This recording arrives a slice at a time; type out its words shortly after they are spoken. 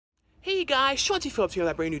Hey guys, Shorty Phillips here with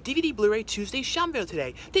that brand new DVD Blu-ray Tuesday shopping video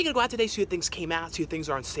today. Taking a go out today, see what things came out, see what things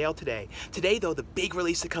are on sale today. Today though, the big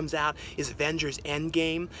release that comes out is Avengers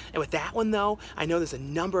Endgame. And with that one though, I know there's a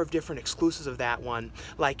number of different exclusives of that one.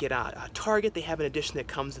 Like at Target, they have an edition that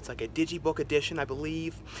comes, it's like a digibook edition, I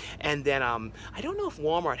believe. And then, I don't know if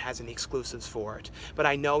Walmart has any exclusives for it. But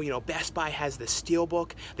I know, Best Buy has the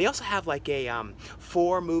Steelbook. They also have like a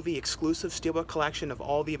 4-movie exclusive Steelbook collection of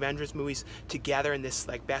all the Avengers movies together in this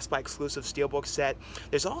like Best Buy exclusive Steelbook set.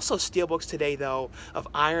 There's also Steelbooks today though of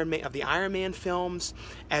the Iron Man films,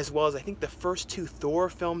 as well as I think the first 2 Thor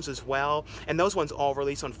films as well, and those ones all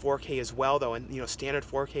release on 4K as well though, and standard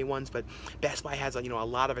 4K ones. But Best Buy has a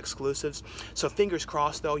lot of exclusives, so fingers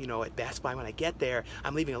crossed though, at Best Buy when I get there,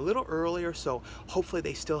 I'm leaving a little earlier, so hopefully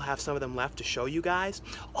they still have some of them left to show you guys.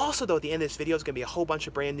 Also though, at the end of this video is going to be a whole bunch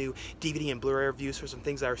of brand new DVD and Blu-ray reviews for some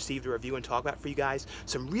things I received to review and talk about for you guys.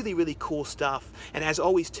 Some really cool stuff. And as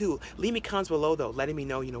always too, leave me comments below though, letting me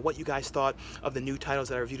know what you guys thought of the new titles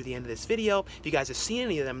that I reviewed at the end of this video. If you guys have seen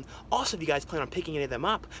any of them, also if you guys plan on picking any of them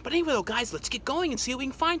up. But anyway though guys, let's get going and see what we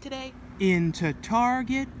can find today. Into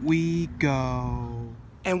Target we go.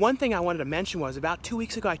 And one thing I wanted to mention was, about 2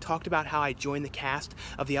 weeks ago I talked about how I joined the cast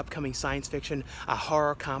of the upcoming science fiction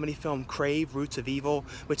horror comedy film Crave, Roots of Evil,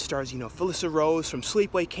 which stars, Felissa Rose from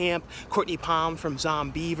Sleepaway Camp, Courtney Palm from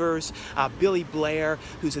Zombievers, Billy Blair,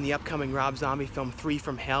 who's in the upcoming Rob Zombie film 3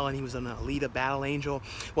 from Hell, and he was an Alita Battle Angel.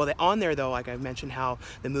 Well, on there though, like I mentioned how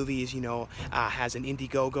the movie is, has an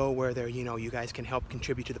Indiegogo where there, you guys can help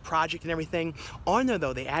contribute to the project and everything. On there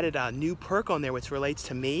though, they added a new perk on there which relates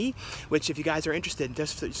to me, which if you guys are interested,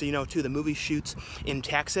 just so you know too, the movie shoots in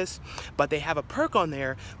Texas, but they have a perk on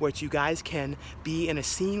there which you guys can be in a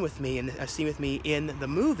scene with me, in the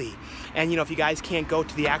movie. And if you guys can't go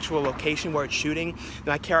to the actual location where it's shooting,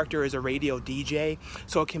 my character is a radio DJ,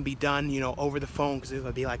 so it can be done over the phone, because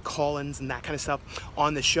it'll be like call-ins and that kind of stuff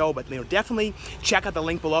on the show. But definitely check out the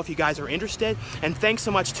link below if you guys are interested. And thanks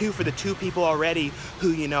so much too for the 2 people already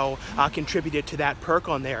who contributed to that perk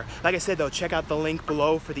on there. Like I said though, check out the link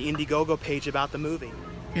below for the Indiegogo page about the movie.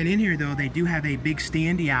 And in here though, they do have a big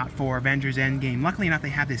standee out for Avengers Endgame. Luckily enough, they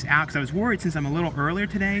have this out, because I was worried, since I'm a little earlier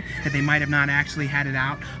today, that they might have not actually had it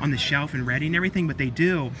out on the shelf and ready and everything, but they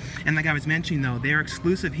do. And like I was mentioning though, their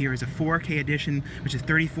exclusive here is a 4K edition, which is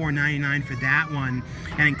 $34.99 for that one,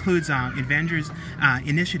 and includes Avengers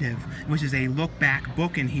Initiative, which is a look-back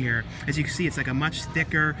book in here. As you can see, it's like a much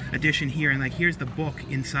thicker edition here, and like here's the book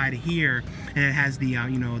inside of here, and it has the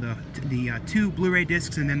the 2 Blu-ray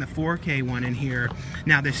discs and then the 4K one in here.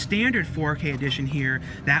 Now the standard 4K edition here,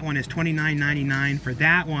 that one is $29.99 for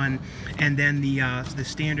that one, and then the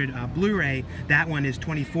standard Blu-ray, that one is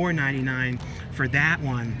 $24.99 for that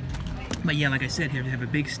one. But yeah, like I said, they have a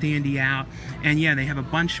big standee out, and yeah, they have a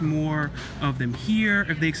bunch more of them here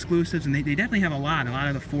of the exclusives, and they definitely have a lot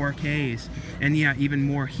of the 4Ks, and yeah, even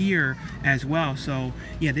more here as well. So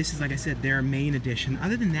yeah, this is, like I said, their main edition.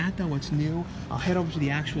 Other than that though, what's new, I'll head over to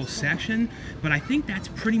the actual section, but I think that's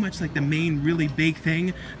pretty much like the main really big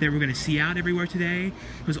thing that we're going to see out everywhere today,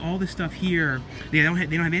 because all this stuff here, they don't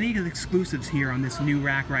have any of the exclusives here on this new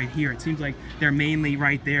rack right here. It seems like they're mainly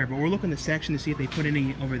right there, but we're looking at the section to see if they put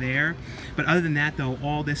any over there. But other than that though,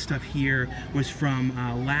 all this stuff here was from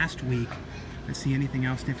last week. Let's see, anything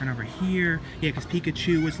else different over here? Yeah, because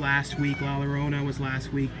Pikachu was last week, La Llorona was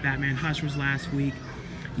last week, Batman Hush was last week.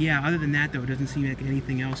 Yeah, other than that though, it doesn't seem like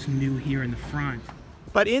anything else new here in the front.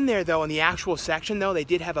 But in there though, in the actual section though, they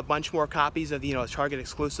did have a bunch more copies of the Target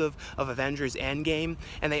exclusive of Avengers Endgame,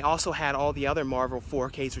 and they also had all the other Marvel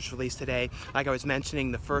 4Ks which released today. Like I was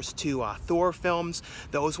mentioning, the first 2 Thor films,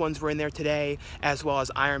 those ones were in there today, as well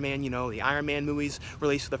as Iron Man. The Iron Man movies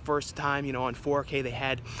released for the first time on 4K. They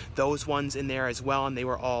had those ones in there as well, and they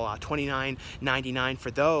were all $29.99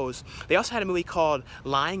 for those. They also had a movie called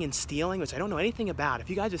Lying and Stealing, which I don't know anything about. If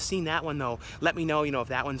you guys have seen that one though, let me know if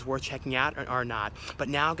that one's worth checking out or not. But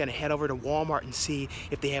now I'm going to head over to Walmart and see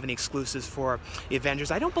if they have any exclusives for the Avengers.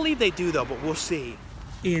 I don't believe they do though, but we'll see.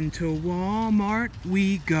 Into Walmart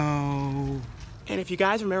we go. And if you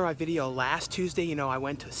guys remember my video last Tuesday, I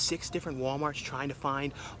went to 6 different Walmarts trying to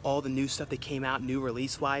find all the new stuff that came out, new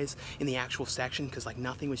release-wise, in the actual section, because like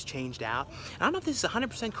nothing was changed out. And I don't know if this is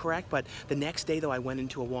 100% correct, but the next day though, I went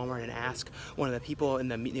into a Walmart and asked one of the people in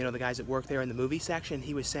the, the guys that work there in the movie section.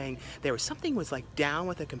 He was saying there was something was like down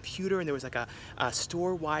with a computer, and there was like a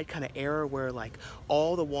store-wide kind of error where like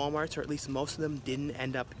all the Walmarts, or at least most of them, didn't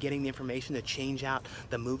end up getting the information to change out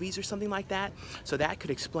the movies or something like that. So that could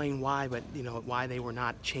explain why, but why why they were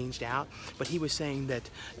not changed out. But he was saying that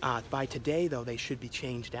by today, though, they should be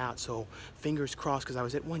changed out. So fingers crossed, because I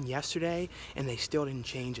was at one yesterday and they still didn't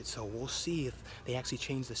change it. So we'll see if they actually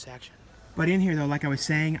change the section. But in here, though, like I was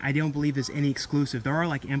saying, I don't believe there's any exclusive. There are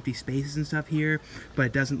like empty spaces and stuff here, but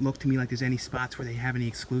it doesn't look to me like there's any spots where they have any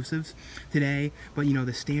exclusives today. But you know,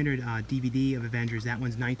 the standard DVD of Avengers, that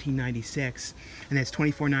one's $19.96, and that's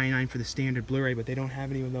 $24.99 for the standard Blu-ray, but they don't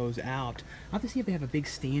have any of those out. I'll have to see if they have a big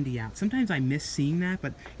standee out. Sometimes I miss seeing that,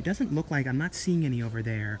 but it doesn't look like I'm not seeing any over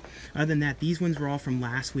there. Other than that, these ones were all from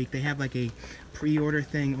last week. They have like a pre-order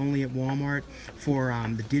thing only at Walmart for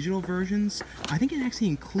the digital versions. I think it actually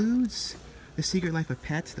includes The Secret Life of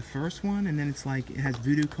Pets, the first one, and then it's like it has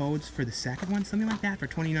voodoo codes for the second one, something like that, for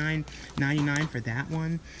 $29.99 for that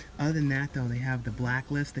one. Other than that, though, they have the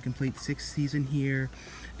Blacklist, the complete 6th season here,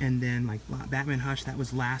 and then like Batman Hush, that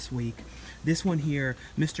was last week. This one here,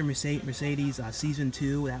 Mr. Mercedes season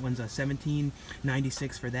 2, that one's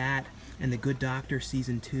 $17.96 for that, and the Good Doctor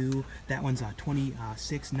season 2, that one's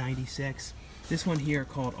 $26.96. This one here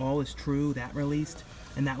called All Is True, that released,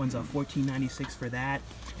 and that one's $14.96 for that.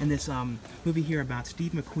 And this movie here about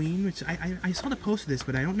Steve McQueen, which I saw the post of this,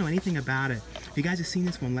 but I don't know anything about it. If you guys have seen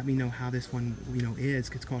this one, let me know how this one, you know, is.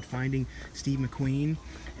 It's called Finding Steve McQueen,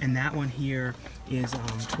 and that one here is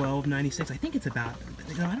 $12.96. I think it's about,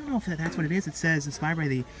 you know, I don't know if that's what it is. It says inspired by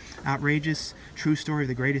the outrageous true story of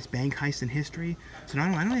the greatest bank heist in history. So I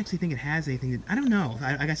don't actually think it has anything. I don't know.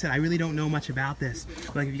 Like I said, I really don't know much about this.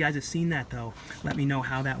 But like if you guys have seen that, though, let me know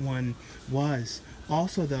how that one was.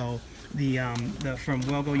 Also, though, the from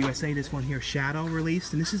Wellgo USA, this one here, Shadow,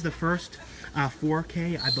 released, and this is the first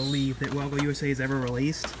 4K, I believe, that Wellgo USA has ever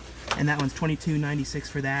released, and that one's $22.96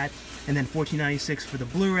 for that, and then $14.96 for the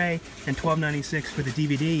Blu-ray, and $12.96 for the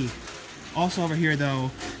DVD. Also over here, though,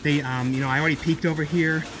 they, you know, I already peeked over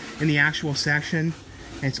here in the actual section,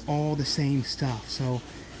 and it's all the same stuff, so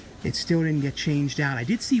it still didn't get changed out. I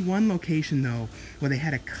did see one location, though, where they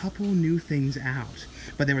had a couple new things out,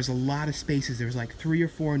 but there was a lot of spaces. There was like 3 or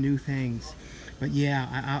 4 new things. But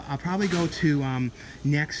yeah, I'll probably go to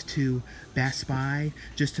next to Best Buy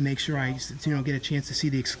just to make sure I, you know, get a chance to see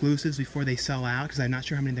the exclusives before they sell out, because I'm not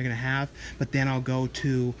sure how many they're going to have. But then I'll go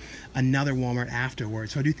to another Walmart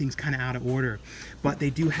afterwards. So I do things kind of out of order. But they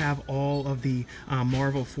do have all of the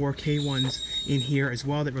Marvel 4K ones in here as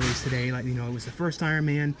well that released today. Like, you know, it was the first Iron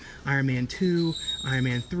Man, Iron Man 2, Iron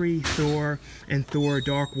Man 3, Thor, and Thor A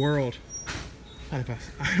Dark World. I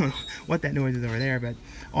don't know what that noise is over there, but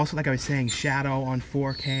also, like I was saying, Shadow on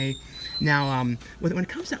 4K. Now, when it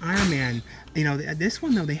comes to Iron Man, you know, this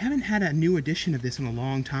one, though, they haven't had a new edition of this in a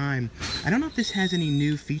long time. I don't know if this has any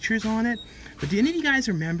new features on it, but do any of you guys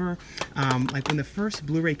remember, like when the first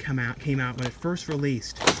Blu-ray came out, when it first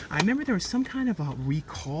released, I remember there was some kind of a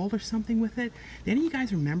recall or something with it. Did any of you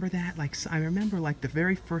guys remember that? Like, I remember like the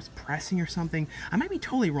very first pressing or something. I might be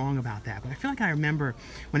totally wrong about that, but I feel like I remember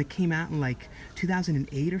when it came out in like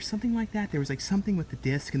 2008 or something like that, there was like something with the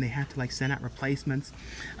disc and they had to like send out replacements.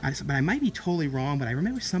 But I might be totally wrong, but I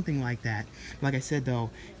remember something like that. Like I said, though,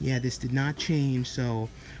 yeah, this did not change, so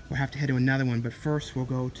we'll have to head to another one. But first, we'll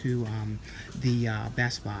go to the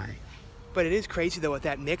Best Buy. But it is crazy, though, with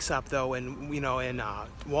that mix-up, though, and, you know, in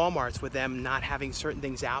Walmart's with them not having certain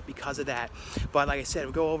things out because of that. But like I said,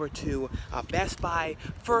 we'll go over to Best Buy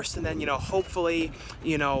first, and then, you know, hopefully,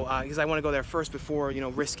 you know, because I want to go there first before, you know,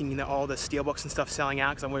 risking all the steelbooks and stuff selling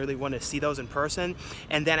out, because I really want to see those in person.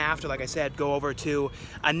 And then after, like I said, go over to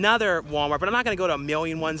another Walmart. But I'm not going to go to a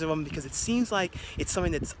million ones of them, because it seems like it's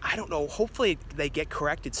something that's, I don't know, hopefully they get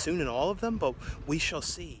corrected soon in all of them, but we shall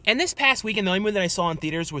see. And this past weekend, the only movie that I saw in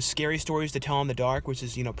theaters was Scary Stories to Tell in the Dark, which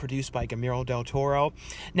is, you know, produced by Guillermo del Toro.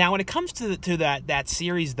 Now, when it comes to that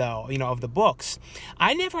series, though, you know, of the books,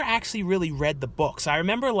 I never actually really read the books. I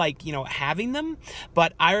remember, like, you know, having them,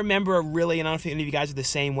 but I remember really, and I don't know if any of you guys are the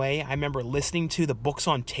same way, I remember listening to the books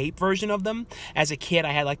on tape version of them. As a kid,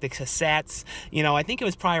 I had, like, the cassettes, you know, I think it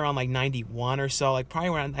was probably around, like, 91 or so, like,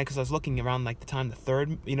 probably around, because I was looking around, like, the time the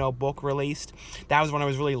third, you know, book released. That was when I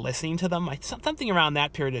was really listening to them. Something around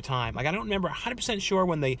that period of time. Like, I don't remember 100% sure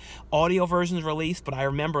when the audio versions released, but I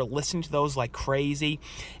remember listening to those like crazy.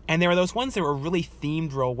 And there were those ones that were really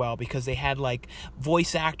themed real well, because they had like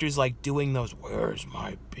voice actors like doing those "where's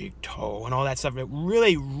my big toe" and all that stuff. It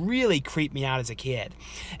really creeped me out as a kid.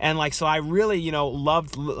 And like, so I really, you know,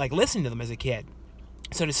 loved like listening to them as a kid.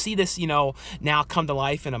 So to see this, you know, now come to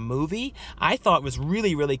life in a movie, I thought was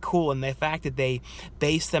really, really cool. And the fact that they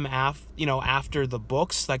based them after the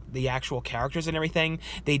books, like the actual characters and everything,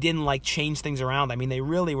 they didn't like change things around. I mean, they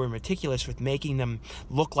really were meticulous with making them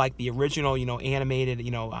look like the original, you know, animated,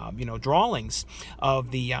 drawings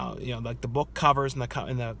of the, like the book covers and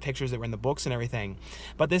the pictures that were in the books and everything.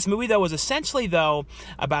 But this movie, though, was essentially, though,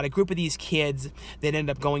 about a group of these kids that ended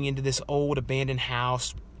up going into this old abandoned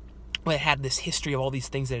house. It had this history of all these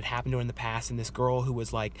things that had happened to her in the past, and this girl who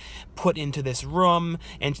was like put into this room,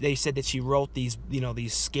 and they said that she wrote these,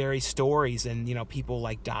 these scary stories, and people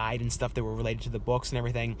like died and stuff that were related to the books and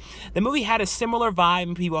everything. The movie had a similar vibe,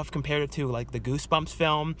 and people have compared it to like the Goosebumps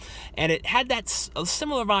film, and it had that a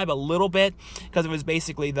similar vibe a little bit, because it was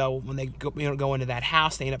basically, though, when they go into that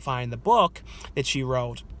house, they end up finding the book that she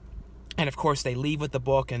wrote. And of course they leave with the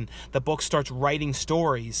book, and the book starts writing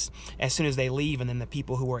stories as soon as they leave, and then the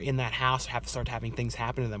people who are in that house have to start having things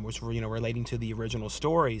happen to them, which were, relating to the original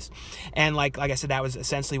stories. And like I said, that was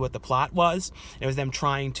essentially what the plot was. It was them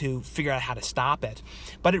trying to figure out how to stop it.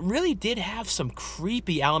 But it really did have some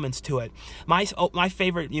creepy elements to it. My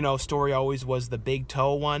favorite, story always was the big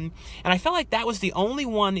toe one. And I felt like that was the only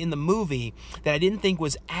one in the movie that I didn't think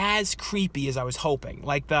was as creepy as I was hoping.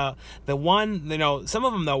 Like the one, some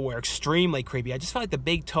of them, though, were extremely creepy. I just felt like the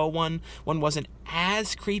big toe one wasn't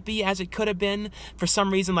as creepy as it could have been for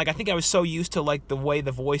some reason. Like, I think I was so used to like the way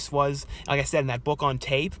the voice was, like I said, in that book on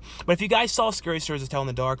tape. But if you guys saw Scary Stories to Tell in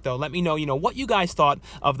the Dark, though, let me know, what you guys thought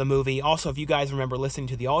of the movie. Also, if you guys remember listening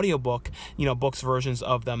to the audiobook, books versions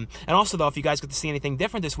of them. And also, though, if you guys get to see anything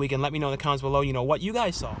different this weekend, let me know in the comments below, what you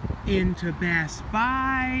guys saw. Into Best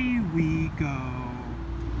Buy we go.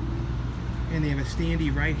 And they have a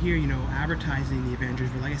standee right here, advertising the Avengers.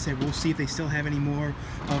 But like I said, we'll see if they still have any more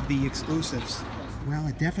of the exclusives. Well,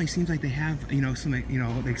 it definitely seems like they have, some,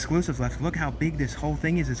 the exclusives left. Look how big this whole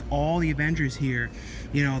thing is. It's all the Avengers here.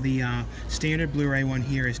 The standard Blu-ray one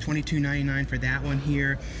here is $22.99 for that one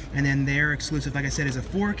here. And then their exclusive, like I said, is a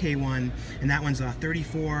 4K one. And that one's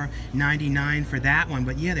 $34.99 for that one.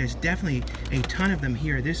 But yeah, there's definitely a ton of them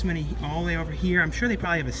here. This many all the way over here. I'm sure they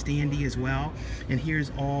probably have a standee as well. And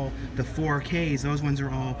here's all the 4Ks. Those ones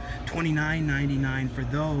are all $29.99 for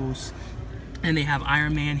those. And they have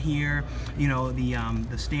Iron Man here,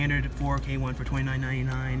 the standard 4K one for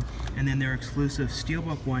 $29.99, and then their exclusive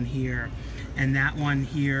Steelbook one here, and that one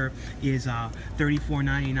here is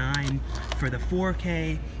 $34.99 for the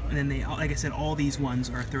 4K. And then they, like I said, all these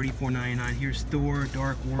ones are $34.99. Here's Thor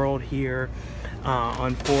Dark World here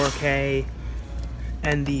on 4K.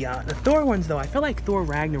 And the Thor ones, though, I feel like Thor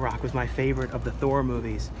Ragnarok was my favorite of the Thor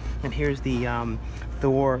movies. And here's the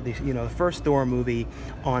Thor, the first Thor movie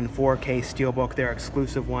on 4K Steelbook, their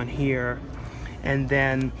exclusive one here. And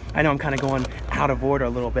then, I know I'm kind of going out of order a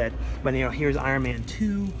little bit, but here's Iron Man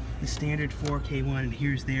 2, the standard 4K one, and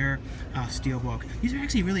here's their Steelbook. These are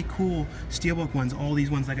actually really cool Steelbook ones. All these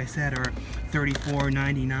ones, like I said, are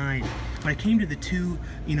 $34.99. When it came to the two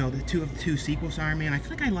sequels to Iron Man, I feel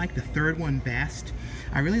like I like the third one best.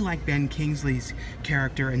 I really like Ben Kingsley's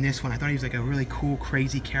character in this one. I thought he was like a really cool,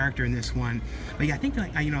 crazy character in this one. But yeah, I think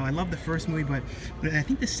like, I love the first movie, but I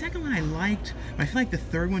think the second one I liked. But I feel like the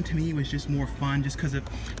third one to me was just more fun, just because of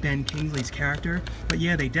Ben Kingsley's character. But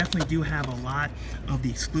yeah, they definitely do have a lot of the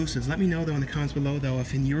exclusives. Let me know though in the comments below though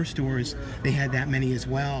if in your stores they had that many as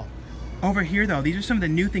well. Over here, though, these are some of the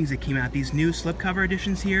new things that came out. These new slipcover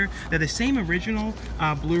editions here. They're the same original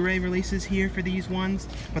Blu-ray releases here for these ones,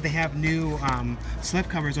 but they have new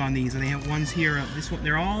slipcovers on these, and they have ones here. This one,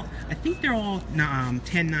 I think they're all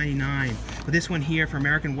 $10.99. But this one here for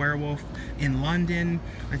American Werewolf in London.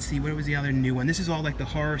 Let's see, what was the other new one? This is all like the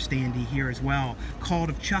horror standee here as well.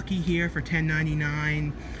 Cult of Chucky here for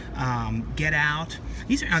 $10.99. Get Out.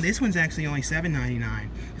 This one's actually only $7.99.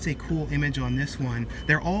 It's a cool image on this one.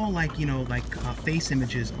 They're all like, face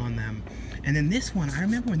images on them. And then this one, I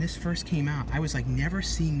remember when this first came out, I was like never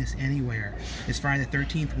seeing this anywhere. It's Friday the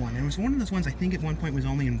 13th one. And it was one of those ones I think at one point was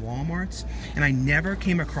only in Walmart's, and I never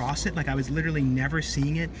came across it. Like I was literally never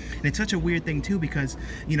seeing it. And it's such a weird thing too, because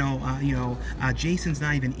Jason's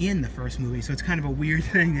not even in the first movie, so it's kind of a weird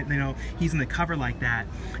thing that he's in the cover like that.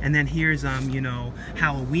 And then here's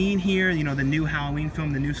Halloween here, the new Halloween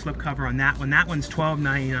film, the new slipcover on that one. That one's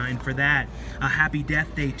 $12.99 for that. Happy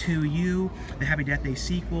Death Day to You, the Happy Death Day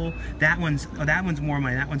sequel. That one's more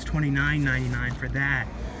money. That one's $29.99 for that.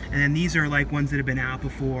 And then these are like ones that have been out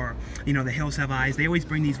before. The Hills Have Eyes. They always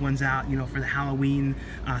bring these ones out, for the Halloween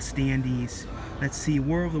standees. Let's see,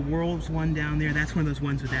 War of the Worlds one down there. That's one of those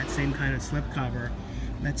ones with that same kind of slipcover.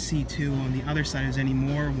 Let's see too on the other side, is any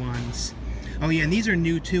more ones. Oh yeah, and these are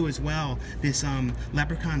new too as well. This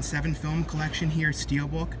Leprechaun 7 film collection here,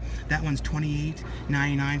 Steelbook. That one's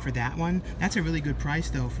 $28.99 for that one. That's a really good price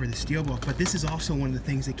though for the Steelbook. But this is also one of the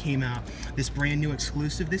things that came out. This brand new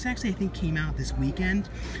exclusive. This actually I think came out this weekend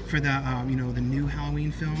for the you know, the new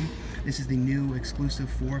Halloween film. This is the new exclusive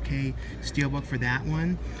 4K Steelbook for that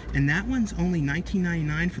one. And that one's only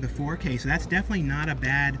 $19.99 for the 4K, so that's definitely not a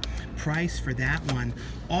bad price for that one.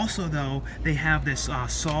 Also though, they have this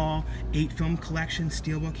Saw 8 film collection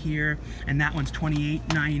Steelbook here, and that one's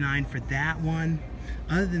 $28.99 for that one.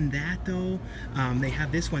 Other than that though, they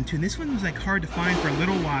have this one too, and this one was like hard to find for a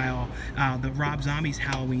little while, the Rob Zombie's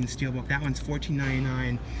Halloween Steelbook. That one's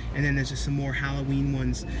 $14.99, and then there's just some more Halloween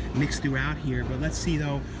ones mixed throughout here. But let's see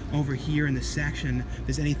though, over here in the section, if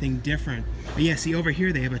there's anything different. But yeah, see over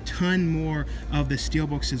here they have a ton more of the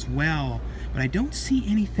Steelbooks as well, but I don't see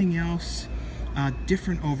anything else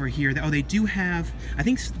different over here. Oh, they do have, I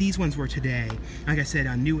think these ones were today. Like I said,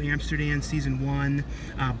 New Amsterdam Season 1,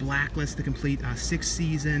 Blacklist, the complete 6th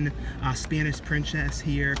season, Spanish Princess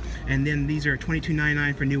here, and then these are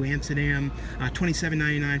 $22.99 for New Amsterdam,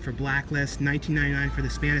 $27.99 for Blacklist, $19.99 for the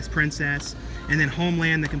Spanish Princess, and then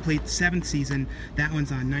Homeland, the complete 7th season, that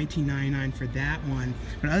one's on $19.99 for that one.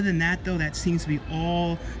 But other than that though, that seems to be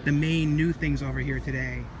all the main new things over here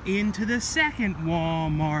today. Into the second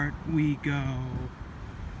Walmart we go.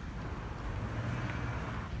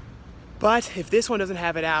 But if this one doesn't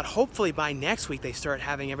have it out, hopefully by next week they start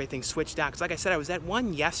having everything switched out. Because like I said, I was at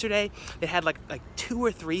one yesterday that had like 2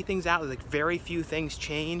 or 3 things out, like very few things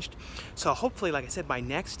changed. So hopefully, like I said, by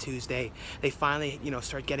next Tuesday, they finally, you know,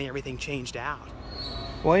 start getting everything changed out.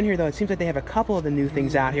 Well, in here though, it seems like they have a couple of the new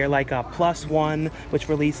things out here, like Plus One, which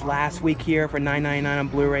released last week here for $9.99 on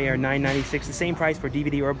Blu-ray or $9.96, the same price for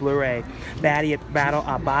DVD or Blu-ray. Body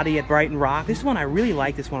at Brighton Rock. This one, I really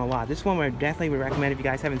like this one a lot. This one I definitely would recommend if you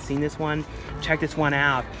guys haven't seen this one. Check this one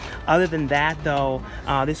out. Other than that though,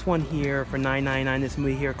 this one here for $9.99, this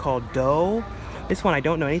movie here called Doe. This one, I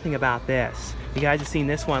don't know anything about this. If you guys have seen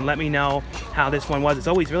this one, let me know how this one was. It's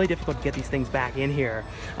always really difficult to get these things back in here.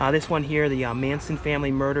 This one here, the Manson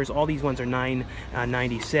family murders, all these ones are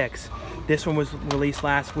 $9.96. This one was released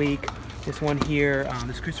last week. This one here,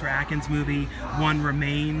 this Christopher Atkins movie, One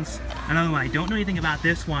Remains. Another one, I don't know anything about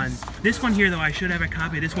this one. This one here though, I should have a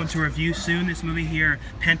copy of this one to review soon. This movie here,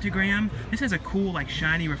 Pentagram. This has a cool, like,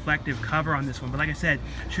 shiny, reflective cover on this one. But like I said,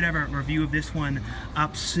 should have a review of this one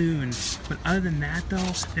up soon. But other than that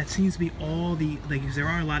though, that seems to be all the, like, there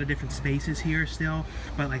are a lot of different spaces here still.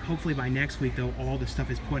 But like, hopefully by next week though, all the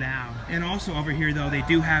stuff is put out. And also over here though, they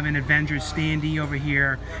do have an Avengers standee over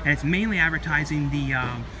here. And it's mainly advertising the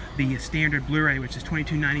standard Blu-ray, which is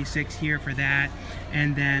 $22.96 here for that.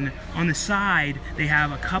 And then on the side, they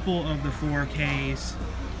have a couple of the 4Ks.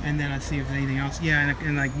 And then let's see if there's anything else. Yeah,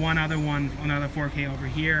 and like one other 4K over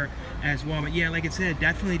here as well. But yeah, like I said, it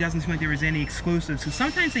definitely doesn't seem like there was any exclusives. So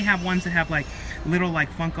sometimes they have ones that have like little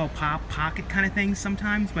like Funko Pop pocket kind of things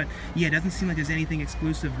sometimes. But yeah, it doesn't seem like there's anything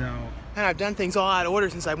exclusive though. And I've done things all out of order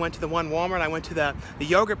since I went to the one Walmart. I went to the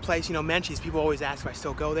yogurt place, you know, Menchie's. People always ask if I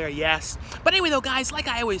still go there. Yes. But anyway though, guys, like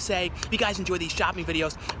I always say, if you guys enjoy these shopping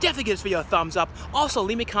videos, definitely give this video a thumbs up. Also,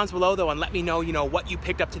 leave me comments below though and let me know, you know, what you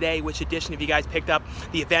picked up today, which edition, if you guys picked up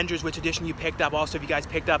the Avengers, which edition you picked up. Also, if you guys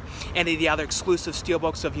picked up any of the other exclusive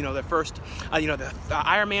steelbooks of, you know, the first, you know, the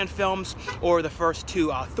Iron Man films or the first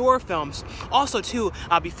 2 Thor films. Also too,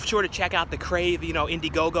 be sure to check out the Crave, you know,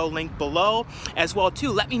 Indiegogo link below as well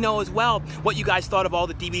too. Let me know as well what you guys thought of all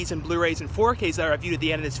the DVDs and Blu-rays and 4Ks that I reviewed at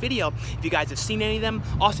the end of this video. If you guys have seen any of them,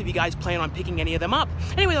 also if you guys plan on picking any of them up.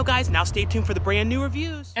 Anyway though, guys, now stay tuned for the brand new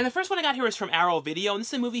reviews. And the first one I got here is from Arrow Video, and this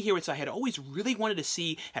is a movie here which I had always really wanted to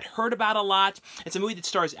see, had heard about a lot. It's a movie that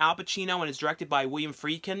stars Al Pacino and is directed by William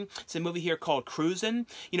Friedkin. It's a movie here called Cruisin'.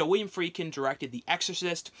 You know, William Friedkin directed The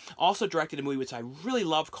Exorcist, also directed a movie which I really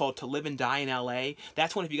love called To Live and Die in LA.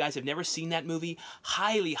 That's one, if you guys have never seen that movie,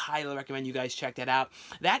 highly recommend you guys check that out.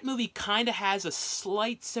 That movie kind of has a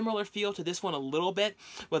slight similar feel to this one a little bit,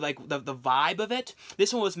 with like the vibe of it.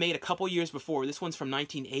 This one was made a couple years before. This one's from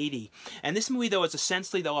 1980. And this movie though is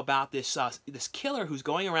essentially though about this this killer who's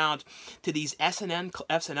going around to these S&M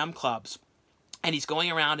clubs. And he's going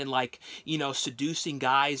around and, like, you know, seducing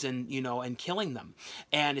guys and, you know, and killing them.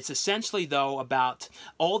 And it's essentially, though, about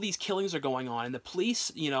all these killings are going on. And the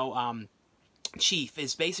police, you know, chief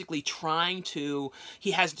is basically trying to,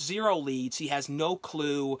 he has zero leads, he has no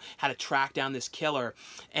clue how to track down this killer,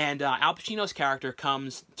 and Al Pacino's character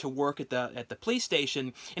comes to work at the police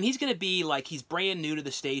station, and he's going to be like, he's brand new to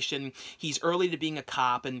the station, he's early to being a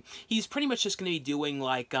cop, and he's pretty much just going to be doing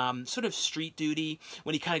like sort of street duty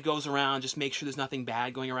when he kind of goes around, just make sure there's nothing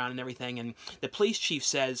bad going around and everything. And the police chief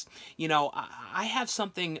says, you know, I have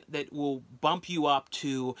something that will bump you up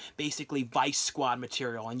to basically Vice Squad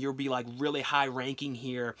material, and you'll be like really high ranking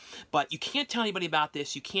here, but you can't tell anybody about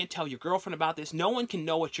this, you can't tell your girlfriend about this, no one can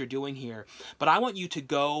know what you're doing here, but I want you to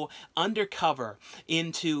go undercover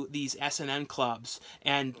into these S&M clubs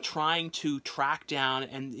and trying to track down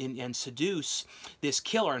and seduce this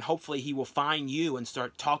killer, and hopefully he will find you and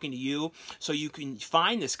start talking to you so you can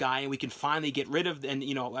find this guy and we can finally get rid of and,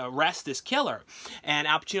 you know, arrest this killer. And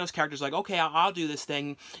Al Pacino's character's like, okay, I'll do this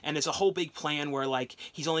thing, and it's a whole big plan where like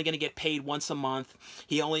he's only going to get paid once a month,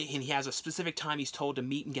 he has a specific time he's told to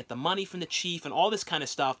meet and get the money from the chief and all this kind of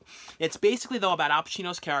stuff. It's basically though about Al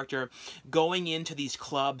Pacino's character going into these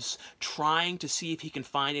clubs, trying to see if he can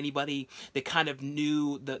find anybody that kind of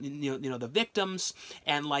knew the the victims,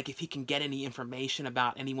 and like if he can get any information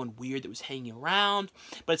about anyone weird that was hanging around.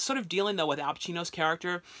 But it's sort of dealing though with Al Pacino's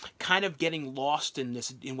character kind of getting lost in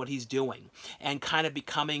what he's doing, and kind of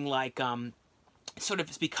becoming like sort of,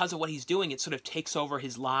 it's because of what he's doing, it sort of takes over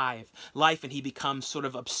his life, and he becomes sort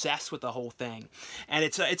of obsessed with the whole thing. And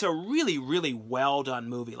it's a really, really well done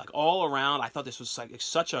movie, like all around. I thought this was like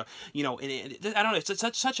such a, you know, I don't know,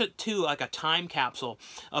 it's such a too like a time capsule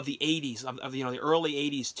of the 80s, of you know, the early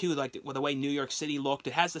 80s too, like the way New York City looked.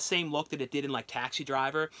 It has the same look that it did in like Taxi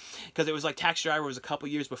Driver, because it was like Taxi Driver was a couple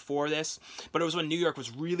years before this, but it was when New York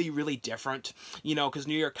was really, really different, you know, because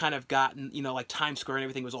New York kind of got, you know, like Times Square and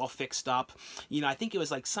everything was all fixed up. You know, I think it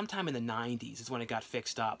was like sometime in the 90s is when it got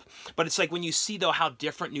fixed up. But it's like when you see though how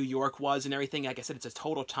different New York was and everything, like I said, it's a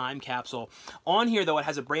total time capsule. On here though, it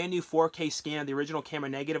has a brand new 4K scan of the original camera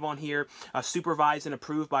negative on here, supervised and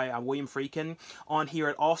approved by William Friedkin. On here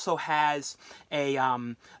it also has a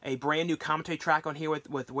brand new commentary track on here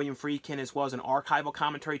with William Friedkin, as well as an archival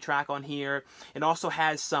commentary track on here. It also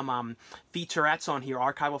has some featurettes on here,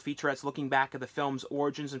 archival featurettes looking back at the film's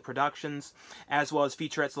origins and productions, as well as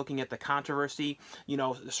featurettes looking at the controversy, you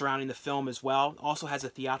know, surrounding the film as well. Also has a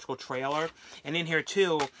theatrical trailer. And in here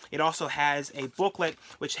too, it also has a booklet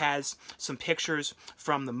which has some pictures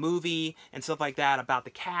from the movie and stuff like that about the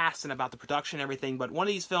cast and about the production and everything. But one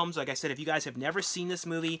of these films, like I said, if you guys have never seen this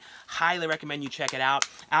movie, highly recommend you check it out.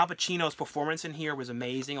 Al Pacino's performance in here was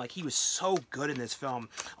amazing. Like, he was so good in this film.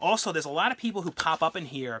 Also, there's a lot of people who pop up in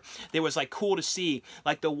here that was like cool to see.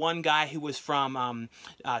 Like the one guy who was from,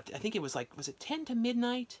 I think it was like, was it 10 to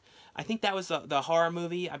Midnight? I think that was the horror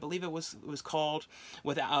movie. I believe it was called,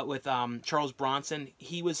 with Charles Bronson.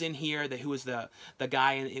 He was in here. Who was the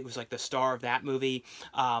guy, and it was like the star of that movie.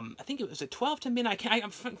 I think it was 12 to Midnight. I'm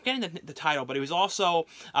forgetting the title, but it was also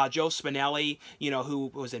Joe Spinelli, you know, who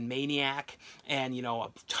was in Maniac, and you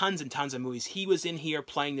know, tons and tons of movies. He was in here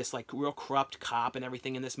playing this like real corrupt cop and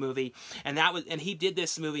everything in this movie, and he did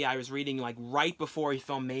this movie, I was reading, like right before he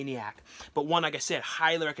filmed Maniac. But one, like I said,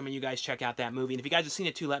 highly recommend you guys check out that movie. And if you guys have seen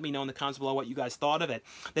it too, let me know in the comments below what you guys thought of it.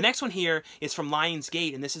 The next one here is from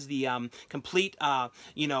Lionsgate, and this is the complete,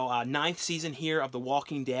 you know, 9th season here of The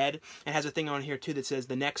Walking Dead. It has a thing on here too that says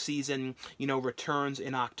the next season, you know, returns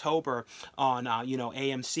in October on, you know,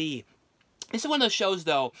 AMC. This is one of those shows,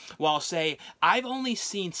 though, where I'll say I've only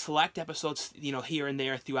seen select episodes, you know, here and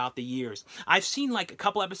there throughout the years. I've seen like a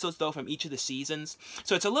couple episodes, though, from each of the seasons.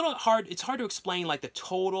 So it's a little hard. It's hard to explain like the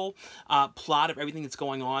total plot of everything that's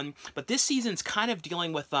going on. But this season's kind of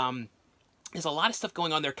dealing with there's a lot of stuff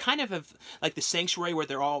going on. They're kind of like the sanctuary where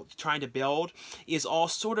they're all trying to build is all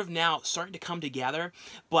sort of now starting to come together.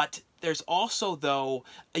 But there's also, though,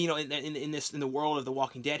 you know, in the world of The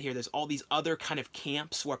Walking Dead here, there's all these other kind of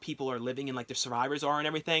camps where people are living and like their survivors are and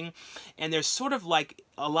everything. And there's sort of like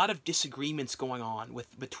a lot of disagreements going on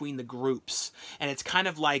between the groups. And it's kind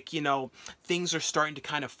of like, you know, things are starting to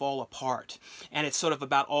kind of fall apart. And it's sort of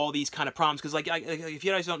about all these kind of problems. Because like if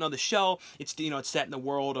you guys don't know the show, it's, you know, it's set in the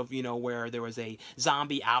world of, you know, where there was a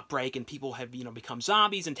zombie outbreak and people have, you know, become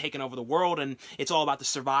zombies and taken over the world. And it's all about the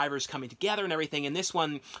survivors coming together and everything. And this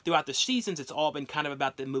one, throughout the the seasons, it's all been kind of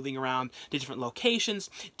about them moving around to different locations,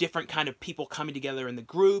 different kind of people coming together in the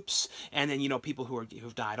groups, and then, you know, people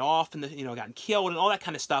who've died off and, you know, gotten killed and all that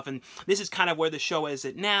kind of stuff. And this is kind of where the show is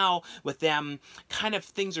at now, with them kind of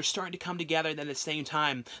things are starting to come together. And then at the same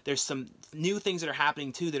time, there's some new things that are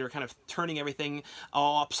happening too that are kind of turning everything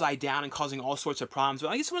all upside down and causing all sorts of problems. But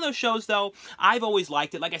I guess one of those shows, though, I've always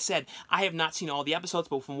liked it. Like I said, I have not seen all the episodes,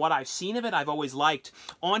 but from what I've seen of it, I've always liked.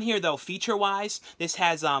 On here, though, feature-wise, this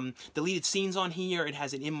has deleted scenes on here. It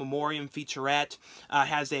has an in memoriam featurette.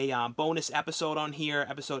 Has a bonus episode on here,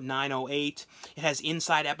 episode 908. It has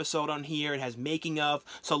inside episode on here. It has making of.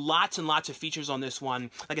 So lots and lots of features on this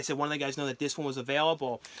one. Like I said, one of the guys know that this one was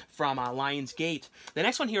available from Lionsgate. The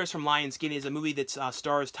next one here is from Lionsgate. It's a movie that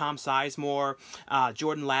stars Tom Sizemore,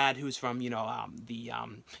 Jordan Ladd, who's from, you know, the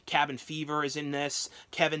Cabin Fever, is in this.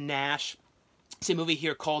 Kevin Nash. It's a movie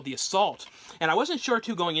here called The Assault. And I wasn't sure,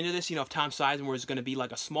 too, going into this, you know, if Tom Sizemore is going to be,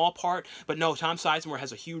 like, a small part. But no, Tom Sizemore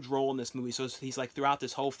has a huge role in this movie. So he's, like, throughout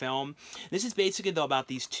this whole film. This is basically, though, about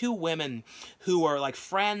these two women who are, like,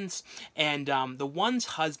 friends. And the one's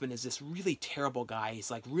husband is this really terrible guy. He's,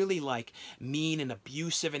 like, really, like, mean and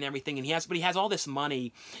abusive and everything. And he has all this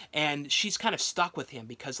money. And she's kind of stuck with him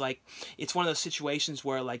because, like, it's one of those situations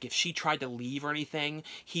where, like, if she tried to leave or anything,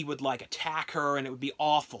 he would, like, attack her. And it would be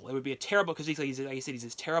awful. It would be a terrible, because he's, like I said, he's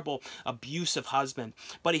this terrible, abusive husband,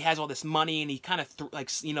 but he has all this money, and he kind of, like,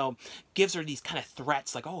 you know, gives her these kind of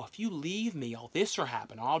threats, like, oh, if you leave me, all this will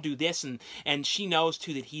happen, or I'll do this, and she knows,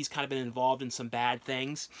 too, that he's kind of been involved in some bad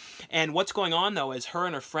things. And what's going on, though, is her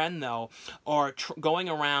and her friend, though, are going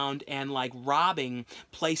around and, like, robbing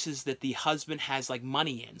places that the husband has, like,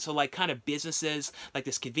 money in. So, like, kind of businesses, like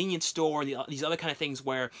this convenience store, and these other kind of things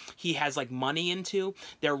where he has, like, money into.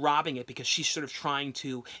 They're robbing it because she's sort of trying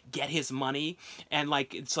to get his money. And,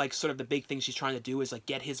 like, it's, like, sort of the big thing she's trying to do is, like,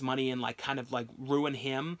 get his money and, like, kind of, like, ruin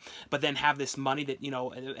him, but then have this money that, you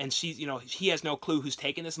know, and she's, you know, he has no clue who's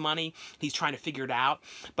taking this money. He's trying to figure it out,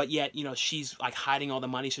 but yet, you know, she's, like, hiding all the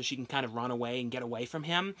money so she can kind of run away and get away from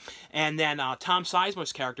him. And then Tom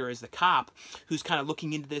Sizemore's character is the cop who's kind of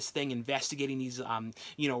looking into this thing, investigating these,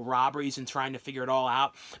 you know, robberies and trying to figure it all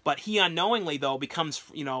out. But he unknowingly, though, becomes,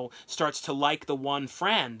 you know, starts to like the one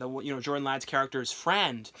friend, you know, Jordan Ladd's character's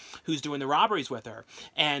friend, who's doing the robberies with her.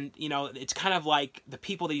 And, you know, it's kind of like the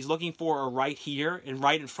people that he's looking for are right here and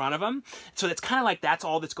right in front of him. So it's kind of like that's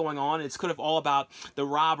all that's going on. It's kind of all about the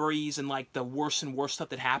robberies and, like, the worse and worse stuff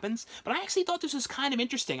that happens. But I actually thought this was kind of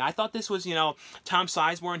interesting. I thought this was, you know, Tom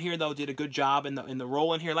Sizemore in here, though, did a good job in the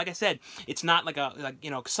role in here. Like I said, it's not like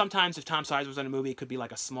you know, sometimes if Tom Sizemore was in a movie, it could be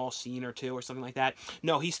like a small scene or two or something like that.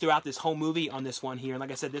 No, he's throughout this whole movie on this one here. And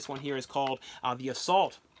like I said, this one here is called The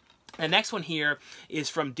Assault. The next one here is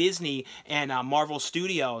from Disney and Marvel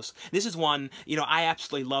Studios. This is one, you know, I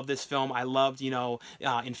absolutely love this film. I loved, you know,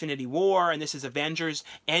 Infinity War, and this is Avengers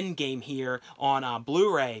Endgame here on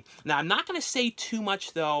Blu-ray. Now, I'm not going to say too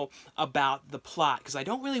much, though, about the plot, because I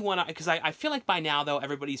don't really want to, because I feel like by now, though,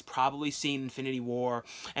 everybody's probably seen Infinity War,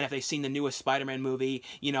 and if they've seen the newest Spider-Man movie,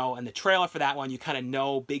 you know, and the trailer for that one, you kind of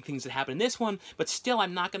know big things that happen in this one, but still,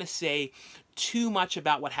 I'm not going to say too much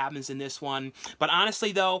about what happens in this one. But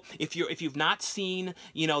honestly, though, if you've not seen,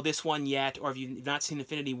 you know, this one yet, or if you've not seen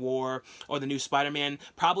Infinity War or the new Spider-Man,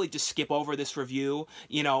 probably just skip over this review,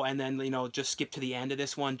 you know, and then, you know, just skip to the end of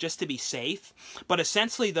this one just to be safe. But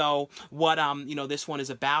essentially, though, what you know, this one is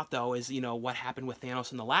about, though, is, you know, what happened with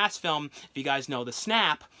Thanos in the last film. If you guys know the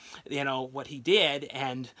snap, you know what he did,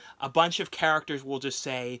 and a bunch of characters, we'll just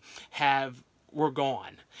say, were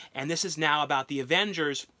gone. And this is now about the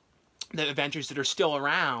Avengers that are still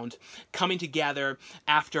around, coming together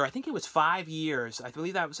after, I think it was 5 years. I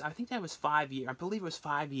believe it was 5 years. I believe it was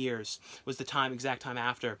 5 years was the exact time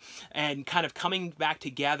after, and kind of coming back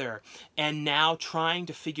together, and now trying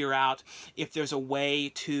to figure out if there's a way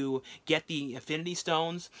to get the Infinity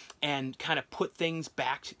Stones and kind of put things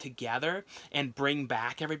back together and bring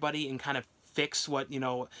back everybody and kind of fix what, you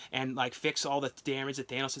know, and, like, fix all the damage that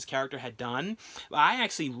Thanos' character had done. I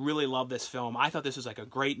actually really love this film. I thought this was, like, a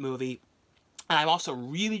great movie. And I'm also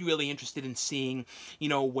really, really interested in seeing, you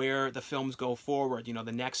know, where the films go forward. You know,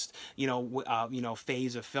 the next, you know,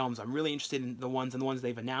 phase of films. I'm really interested in the ones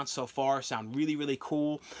they've announced so far. Sound really, really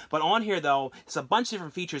cool. But on here, though, it's a bunch of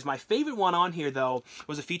different features. My favorite one on here, though,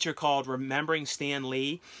 was a feature called Remembering Stan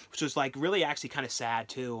Lee, which was, like, really actually kind of sad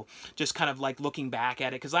too. Just kind of, like, looking back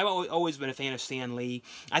at it, because I've always been a fan of Stan Lee.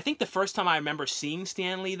 I think the first time I remember seeing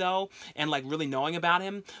Stan Lee, though, and, like, really knowing about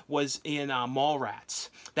him was in Mallrats.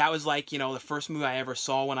 That was, like, you know, the first first movie I ever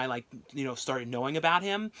saw when I, like, you know, started knowing about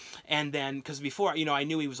him. And then, because before, you know, I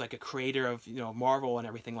knew he was like a creator of, you know, Marvel and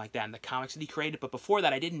everything like that, and the comics that he created, but before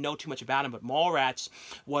that I didn't know too much about him. But Mallrats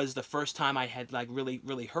was the first time I had, like,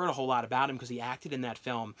 really heard a whole lot about him, because he acted in that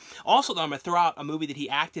film. Also, though, I'm going to throw out a movie that he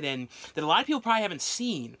acted in that a lot of people probably haven't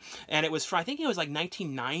seen, and it was for, I think it was like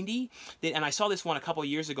 1990, and I saw this one a couple of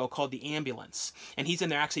years ago called The Ambulance, and he's in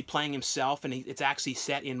there actually playing himself, and it's actually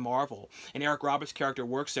set in Marvel, and Eric Roberts' character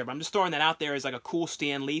works there. But I'm just throwing that out there as like a cool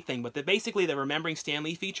Stan Lee thing. But basically the Remembering Stan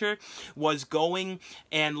Lee feature was going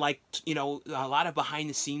and, like, you know, a lot of behind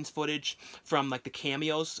the scenes footage from, like, the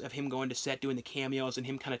cameos of him going to set, doing the cameos, and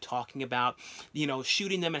him kind of talking about, you know,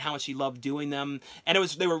 shooting them and how much he loved doing them. And it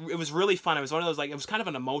was really fun. It was one of those, like, it was kind of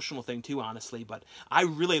an emotional thing too, honestly, but I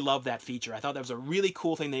really loved that feature. I thought that was a really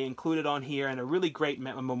cool thing they included on here, and a really great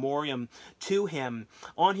memoriam to him.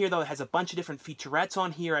 On here, though, it has a bunch of different featurettes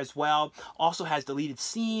on here as well. Also has deleted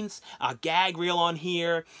scenes, a gag reel on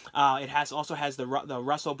here. It also has the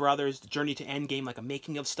Russell Brothers Journey to Endgame, like a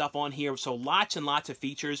making of stuff on here. So lots and lots of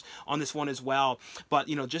features on this one as well. But,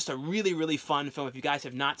 you know, just a really fun film. If you guys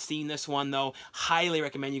have not seen this one, though, highly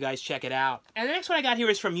recommend you guys check it out. And the next one I got here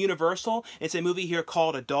is from Universal. It's a movie here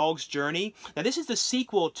called A Dog's Journey. Now, this is the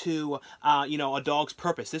sequel to, you know, A Dog's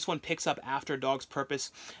Purpose. This one picks up after A Dog's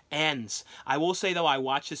Purpose ends. I will say, though, I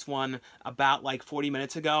watched this one about, like, 40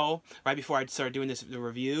 minutes ago, right before I started doing the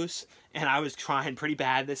reviews, and I was crying pretty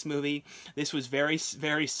bad this movie. This was very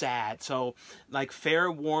sad. So, like,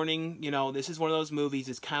 fair warning, you know, this is one of those movies,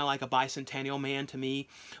 it's kind of like a Bicentennial Man to me,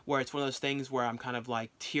 where it's one of those things where I'm kind of,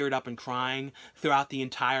 like, teared up and crying throughout the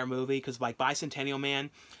entire movie, because, like, Bicentennial Man,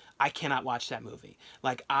 I cannot watch that movie.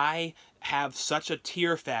 Like, I have such a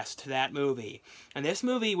tear fest to that movie. And this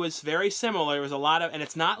movie was very similar. There was a lot of, and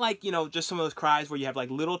it's not like, you know, just some of those cries where you have,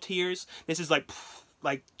 like, little tears. This is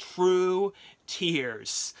like true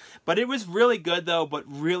tears. But it was really good, though, but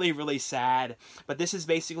really sad. But this is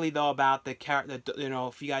basically, though, about the character, you know,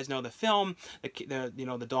 if you guys know the film, you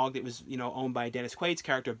know, the dog that was, you know, owned by Dennis Quaid's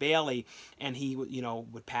character Bailey, and he, you know,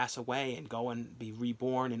 would pass away and go and be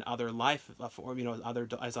reborn in other life, or, you know,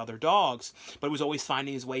 as other dogs, but was always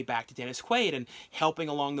finding his way back to Dennis Quaid and helping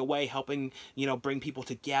along the way, helping, you know, bring people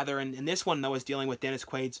together. And this one, though, is dealing with Dennis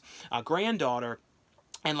Quaid's granddaughter.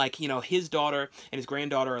 And, like, you know, his daughter and his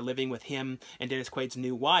granddaughter are living with him and Dennis Quaid's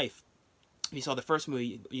new wife. If you saw the first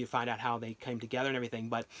movie, you find out how they came together and everything.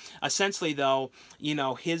 But essentially, though, you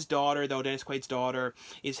know, his daughter, though, Dennis Quaid's daughter,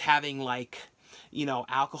 is having, like, you know,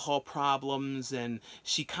 alcohol problems. And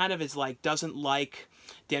she kind of is, like, doesn't like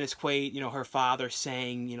Dennis Quaid, you know, her father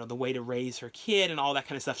saying, you know, the way to raise her kid and all that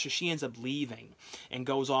kind of stuff. So she ends up leaving and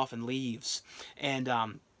goes off and leaves. And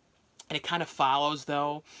it kind of follows,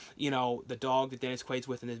 though, you know, the dog that Dennis Quaid's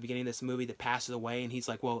with in the beginning of this movie that passes away, and he's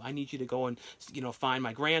like, well, I need you to go and, you know, find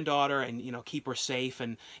my granddaughter and, you know, keep her safe.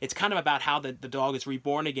 And it's kind of about how the dog is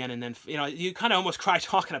reborn again, and then, you know, you kind of almost cry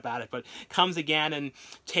talking about it, but comes again and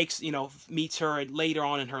takes, you know, meets her later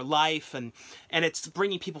on in her life, and it's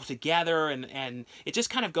bringing people together, and it just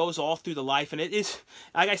kind of goes all through the life, and it is,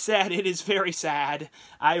 like I said, it is very sad.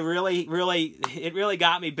 It really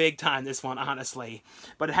got me big time, this one, honestly.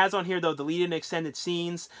 But it has on here, though, deleted and extended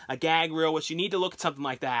scenes, a gag reel, which you need to look at something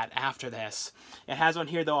like that after this. It has on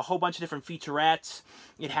here, though, a whole bunch of different featurettes.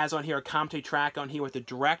 It has on here a commentary track on here with the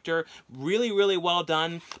director. Really well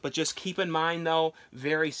done, but just keep in mind, though,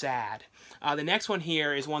 very sad. The next one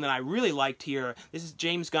here is one that I really liked here. This is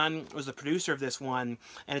James Gunn was the producer of this one,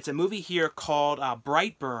 and it's a movie here called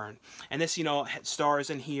Brightburn. And this, you know, stars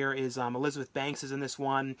in here is Elizabeth Banks is in this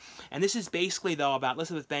one. And this is basically, though, about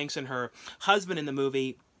Elizabeth Banks and her husband in the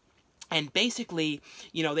movie. And basically,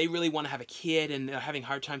 you know, they really want to have a kid, and they're having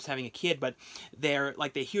hard times having a kid, but they're,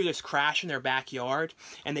 like, they hear this crash in their backyard,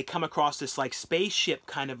 and they come across this, like, spaceship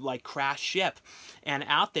kind of, like, crash ship, and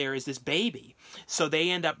out there is this baby. So they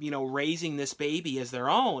end up, you know, raising this baby as their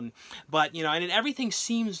own, but, you know, and everything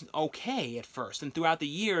seems okay at first, and throughout the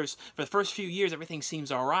years, for the first few years, everything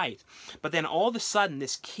seems all right. But then all of a sudden,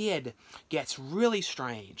 this kid gets really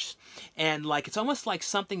strange, and, like, it's almost like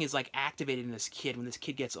something is, like, activated in this kid when this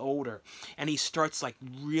kid gets older. And he starts, like,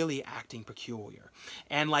 really acting peculiar.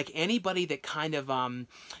 And, like, anybody that kind of,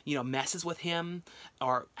 you know, messes with him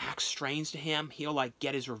or acts strange to him, he'll, like,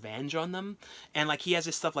 get his revenge on them. And, like, he has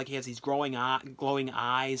this stuff, like, he has these glowing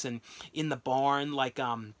eyes, and in the barn, like,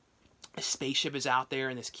 a spaceship is out there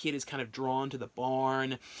and this kid is kind of drawn to the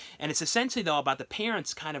barn, and it's essentially though about the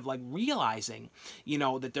parents kind of like realizing, you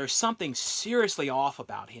know, that there's something seriously off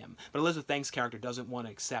about him, but Elizabeth Banks' character doesn't want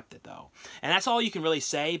to accept it though, and that's all you can really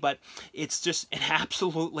say. But it's just an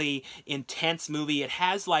absolutely intense movie. It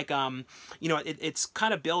has like you know, it's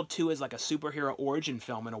kind of billed too as like a superhero origin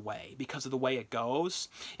film in a way because of the way it goes,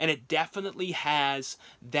 and it definitely has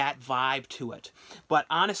that vibe to it. But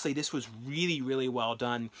honestly, this was really well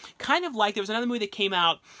done. Kind of like there was another movie that came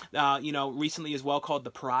out you know, recently as well called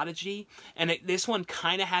The Prodigy, and this one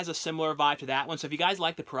kind of has a similar vibe to that one. So if you guys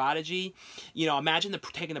like The Prodigy, you know, imagine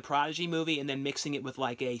taking the Prodigy movie and then mixing it with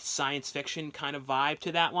like a science fiction kind of vibe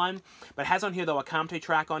to that one. But it has on here though a commentary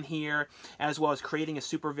track on here, as well as creating a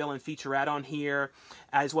supervillain featurette on here,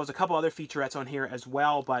 as well as a couple other featurettes on here as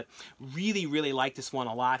well. But really like this one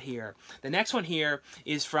a lot here. The next one here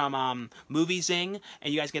is from Movie Zing,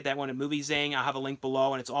 and you guys get that one at Movie Zing. I'll have a link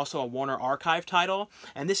below, and it's also a Warner Archive title,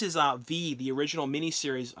 and this is V, the original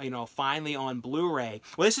miniseries, you know, finally on Blu-ray.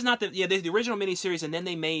 Well, this is not the original miniseries, and then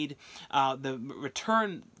they made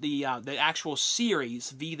the actual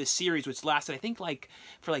series, V the series, which lasted I think like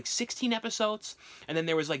for like 16 episodes, and then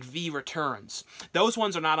there was like V Returns. Those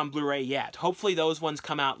ones are not on Blu-ray yet. Hopefully those ones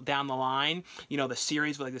come out down the line. You know, the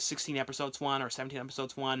series with like the 16 episodes one or 17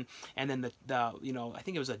 episodes one, and then the you know, I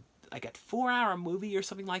think it was like a 4-hour movie or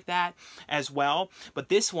something like that as well. But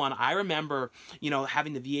this one, I remember, you know,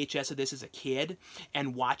 having the VHS of this as a kid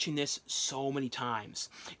and watching this so many times.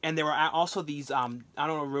 And there were also these, I don't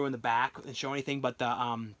want to ruin the back and show anything, but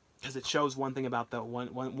the, because it shows one thing about the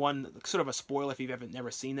one sort of a spoiler if you've never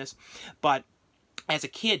seen this, but as a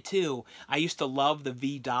kid too, I used to love the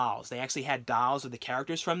V dolls. They actually had dolls of the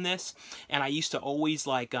characters from this, and I used to always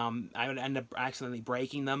like I would end up accidentally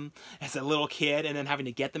breaking them as a little kid and then having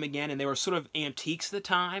to get them again. And they were sort of antiques at the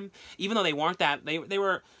time, even though they weren't that. They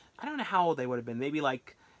were, I don't know how old they would have been, maybe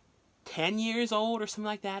like 10 years old or something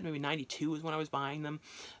like that. Maybe 92 was when I was buying them,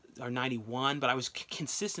 or 91, but I was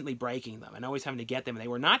consistently breaking them and always having to get them, and they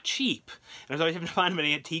were not cheap, and I was always having to find them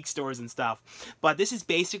at antique stores and stuff. But this is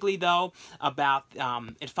basically though about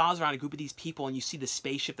it follows around a group of these people, and you see the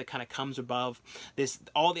spaceship that kind of comes above this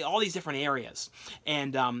all these different areas,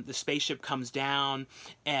 and the spaceship comes down,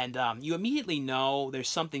 and you immediately know there's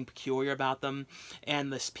something peculiar about them,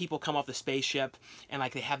 and this people come off the spaceship, and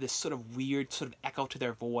like they have this sort of weird sort of echo to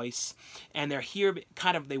their voice, and they're here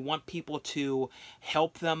kind of, they want people to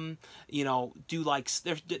help them, you know, do like,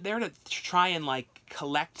 they're there to try and like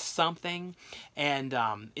collect something, and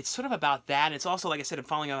it's sort of about that. And it's also, like I said, I'm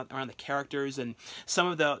following around the characters, and some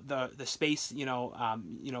of the space, you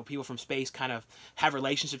know, people from space kind of have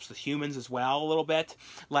relationships with humans as well a little bit,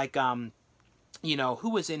 like you know, who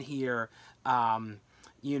was in here?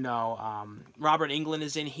 You know, Robert Englund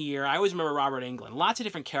is in here. I always remember Robert Englund. Lots of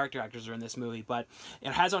different character actors are in this movie, but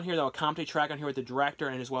it has on here, though, a commentary track on here with the director,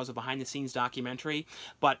 and as well as a behind-the-scenes documentary.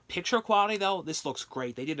 But picture quality, though, this looks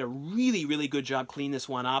great. They did a really good job cleaning this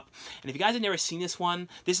one up. And if you guys have never seen this one,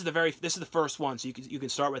 this is the first one, so you can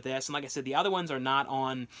start with this. And like I said, the other ones are not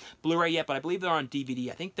on Blu-ray yet, but I believe they're on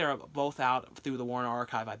DVD. I think they're both out through the Warner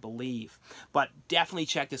Archive, I believe. But definitely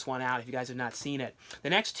check this one out if you guys have not seen it.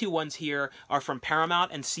 The next two ones here are from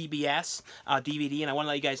Paramount and CBS DVD, and I want to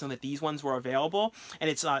let you guys know that these ones were available, and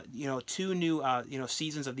it's you know, two new you know,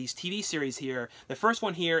 seasons of these TV series here. The first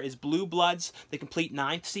one here is Blue Bloods, the complete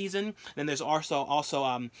 9th season. Then there's also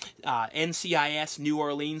NCIS New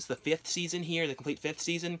Orleans, the 5th season here, the complete 5th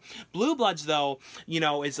season. Blue Bloods, though, you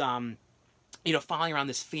know, is you know, following around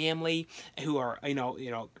this family who are, you know,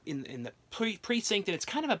 in the precinct, and it's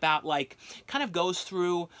kind of about, like, kind of goes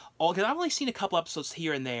through all, because I've only seen a couple episodes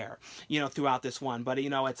here and there, you know, throughout this one, but,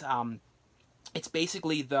 you know, it's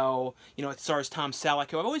basically, though, you know, it stars Tom Selleck,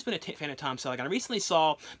 who I've always been a fan of Tom Selleck, and I recently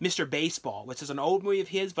saw Mr. Baseball, which is an old movie of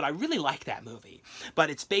his, but I really like that movie. But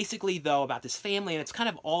it's basically, though, about this family, and it's kind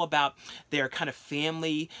of all about their kind of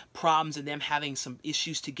family problems and them having some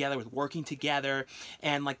issues together with working together,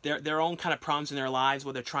 and, like, their own kind of problems in their lives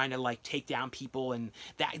where they're trying to, like, take down people and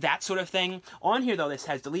that sort of thing. On here, though, this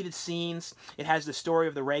has deleted scenes. It has the story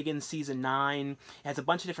of the Reagan Season 9. It has a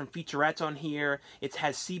bunch of different featurettes on here. It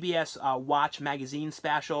has CBS Watch Magazine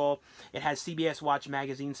special. It has CBS Watch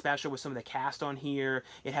Magazine special with some of the cast on here.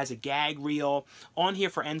 It has a gag reel on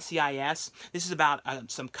here for NCIS. This is about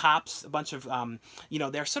some cops, a bunch of, you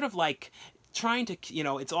know, they're sort of like trying to, you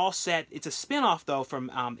know, it's all set, it's a spin-off, though,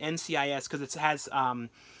 from NCIS, because it has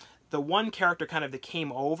the one character kind of that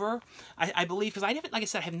came over, I believe, because I haven't, like I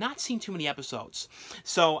said, I have not seen too many episodes.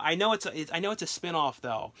 So I know it's a spin-off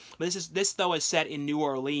though. But this though is set in New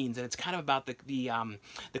Orleans, and it's kind of about the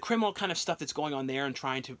criminal kind of stuff that's going on there and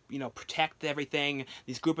trying to, you know, protect everything.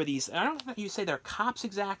 These group of these, I don't know if you say they're cops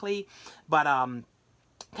exactly, but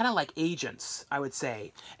kind of like agents, I would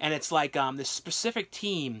say. And it's like this specific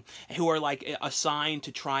team who are like assigned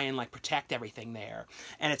to try and like protect everything there.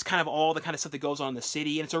 And it's kind of all the kind of stuff that goes on in the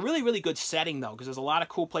city. And it's a really, really good setting though, because there's a lot of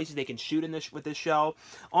cool places they can shoot in this with this show.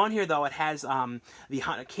 On here though, it has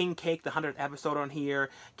the King Cake, the 100th episode on here,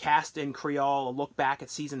 cast in Creole, a look back at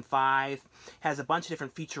season 5. Has a bunch of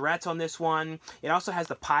different featurettes on this one. It also has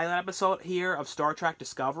the pilot episode here of Star Trek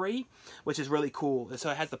Discovery, which is really cool. So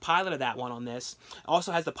it has the pilot of that one on this. It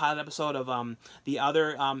also has the pilot episode of the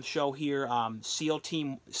other show here, SEAL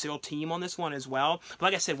Team on this one as well. But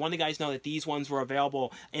like I said, one of the guys know that these ones were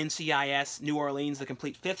available NCIS New Orleans, the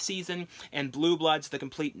complete 5th season, and Blue Bloods, the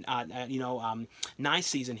complete 9th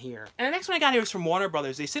season here. And the next one I got here is from Warner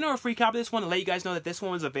Brothers. They sent over a free copy of this one to let you guys know that this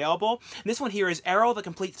one was available. And this one here is Arrow, the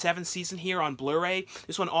complete 7th season here on Blu-ray.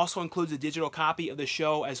 This one also includes a digital copy of the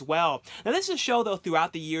show as well. Now this is a show though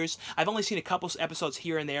throughout the years. I've only seen a couple episodes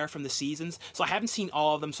here and there from the seasons, so I haven't seen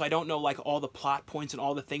all of them, so I don't know like all the plot points and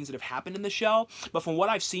all the things that have happened in the show. But from what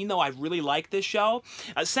I've seen though, I really like this show.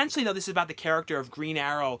 Essentially though, this is about the character of Green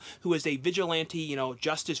Arrow, who is a vigilante, you know,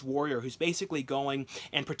 justice warrior who's basically going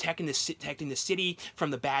and protecting the city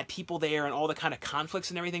from the bad people there and all the kind of conflicts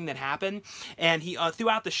and everything that happen. And he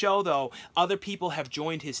throughout the show though, other people have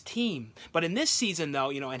joined his team. But in this season though,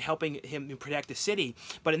 you know, and helping him protect the city.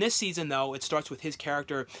 But in this season though, it starts with his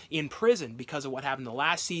character in prison because of what happened the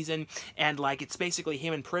last season. And like it's basically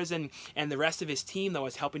him in prison, and the rest of his team though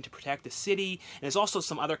is helping to protect the city. And there's also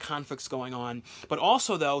some other conflicts going on. But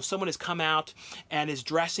also though, someone has come out and is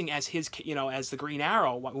dressing as his, you know, as the Green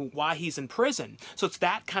Arrow while he's in prison. So it's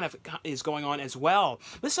that kind of is going on as well.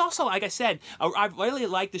 This also, like I said, I really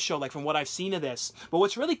like the show, like from what I've seen of this. But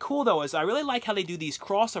what's really cool though is I really like how they do these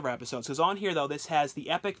crossover episodes. Because on here though, this has the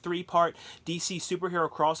epic 3-part DC superhero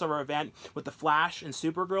crossover event with the Flash and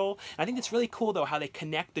Supergirl. And I think it's really cool though how they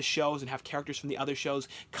connect the shows and have characters from the other shows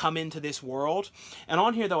come into this world. And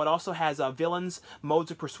on here though, it also has villains,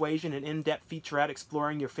 modes of persuasion, an in-depth featurette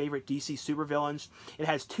exploring your favorite DC supervillains. It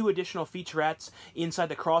has 2 additional featurettes inside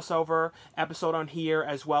the crossover episode on here,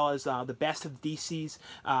 as well as the best of DC's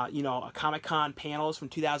you know, Comic-Con panels from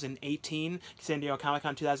 2018, San Diego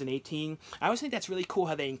Comic-Con 2018. I always think that's really cool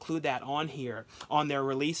how they include that on here on their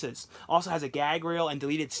releases. Also has a gag reel and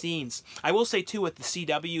deleted scenes. I will say too, with the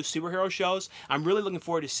CW superhero shows, I'm really looking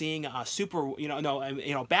forward to seeing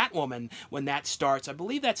Batwoman when that starts. I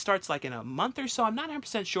believe that starts like in a month or so. I'm not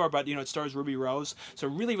 100% sure, but you know, it stars Ruby Rose. So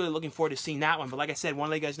really, really looking forward to seeing that one. But like I said, want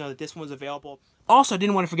to let you guys know that this one's available. Also, I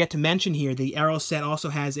didn't want to forget to mention here, the Arrow set also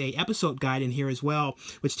has a episode guide in here as well,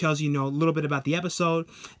 which tells you, a little bit about the episode,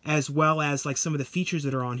 as well as like some of the features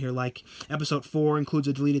that are on here, like episode 4 includes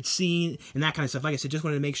a deleted scene and that kind of stuff. Like I said, just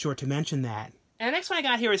wanted to make sure to mention that. And the next one I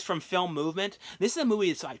got here is from Film Movement. This is a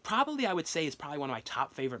movie that's I would say is probably one of my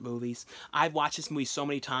top favorite movies. I've watched this movie so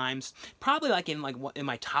many times. Probably in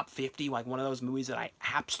my top 50, like one of those movies that I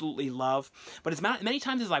absolutely love. But as many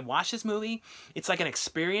times as I watch this movie, it's like an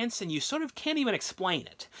experience and you sort of can't even explain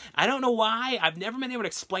it. I don't know why. I've never been able to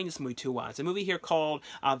explain this movie too well. It's a movie here called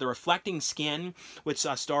The Reflecting Skin, which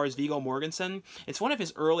stars Viggo Mortensen. It's one of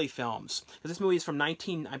his early films. This movie is from I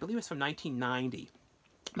believe it's from 1990.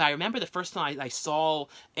 Now, I remember the first time I saw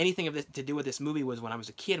anything of this to do with this movie was when I was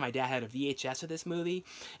a kid. My dad had a VHS of this movie,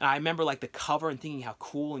 and I remember like the cover and thinking how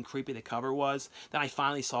cool and creepy the cover was. Then I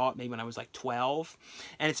finally saw it maybe when I was like 12,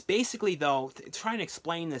 and it's basically though trying to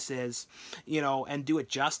explain this is, and do it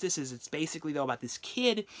justice is it's basically though about this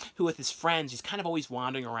kid who with his friends he's kind of always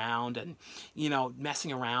wandering around and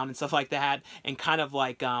messing around and stuff like that, and kind of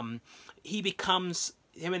like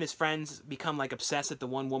him and his friends become like obsessed with the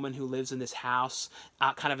one woman who lives in this house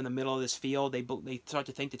out kind of in the middle of this field. They start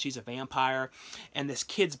to think that she's a vampire, and this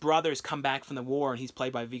kid's brothers come back from the war, and he's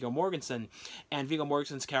played by Viggo Mortensen, and Viggo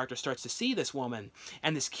Mortensen's character starts to see this woman,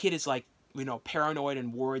 and this kid is like paranoid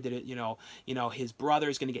and worried that his brother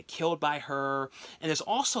is going to get killed by her. And there's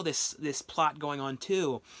also this plot going on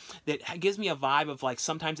too that gives me a vibe of like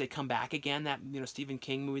Sometimes They Come Back Again, that Stephen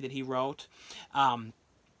King movie that he wrote.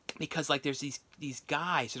 because like there's these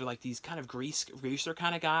guys that are like these kind of greaser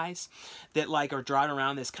kind of guys that like are driving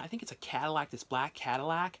around this, I think it's a Cadillac, this black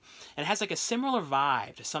Cadillac, and it has like a similar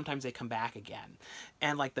vibe to Sometimes They Come Back Again.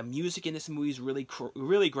 And like the music in this movie is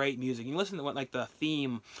really great music. You listen to what like the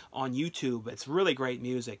theme on YouTube, it's really great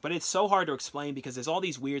music, but it's so hard to explain because there's all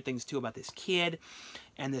these weird things too about this kid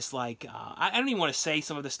and this like I don't even want to say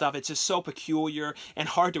some of the stuff. It's just so peculiar and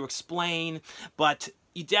hard to explain, but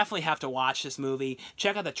you definitely have to watch this movie.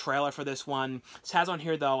 Check out the trailer for this one. It has on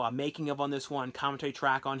here, though, a making of on this one, commentary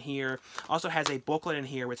track on here. Also has a booklet in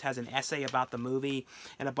here which has an essay about the movie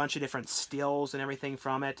and a bunch of different stills and everything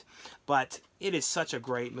from it. But it is such a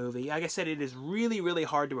great movie. Like I said, it is really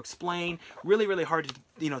hard to explain, really hard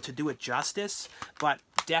to, to do it justice, but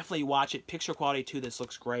definitely watch it. Picture quality too, this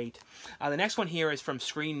looks great. The next one here is from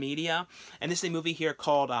Screen Media, and this is a movie here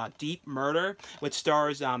called Deep Murder, which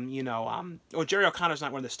stars, well, Jerry O'Connor's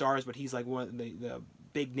not one of the stars, but he's like one of the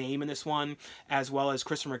big name in this one, as well as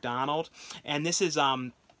Christopher McDonald. And this is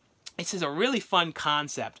a really fun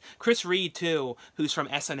concept. Chris Reed, too, who's from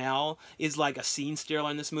SNL, is like a scene stealer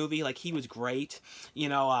in this movie. Like, he was great. He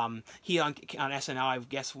on SNL, I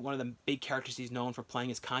guess one of the big characters he's known for playing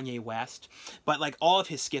is Kanye West. But, like, all of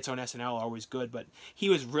his skits on SNL are always good. But he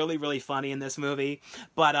was really funny in this movie.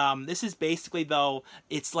 But this is basically, though,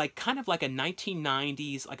 it's like kind of like a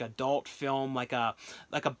 1990s, like, adult film, like a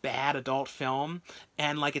bad adult film.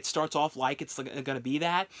 And, like, it starts off like it's going to be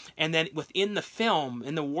that. And then within the film,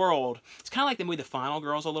 in the world, it's kind of like the movie The Final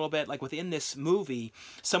Girls a little bit. Like within this movie,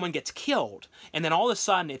 someone gets killed, and then all of a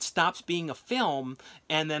sudden it stops being a film,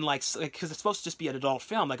 and then like because it's supposed to just be an adult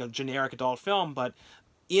film, like a generic adult film, but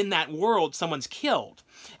in that world, someone's killed.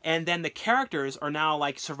 And then the characters are now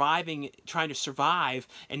like trying to survive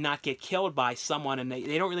and not get killed by someone, and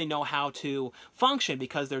they don't really know how to function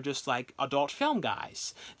because they're just like adult film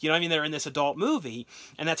guys. You know what I mean? They're in this adult movie,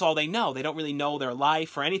 and that's all they know. They don't really know their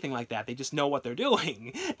life or anything like that. They just know what they're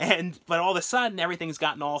doing. But all of a sudden, everything's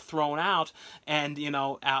gotten all thrown out and,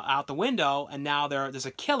 out the window, and now there's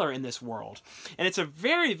a killer in this world. And it's a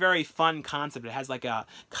very fun concept. It has like a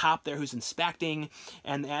cop there who's inspecting,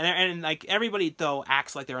 and like everybody though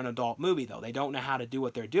acts like they're an adult movie though. They don't know how to do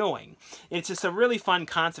what they're doing. It's just a really fun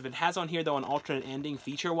concept. It has on here though an alternate ending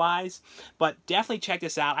feature wise, but definitely check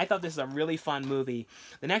this out. I thought this is a really fun movie.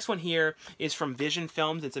 The next one here is from Vision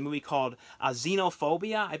Films. It's a movie called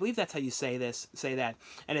Xenophobia. I believe that's how you say that.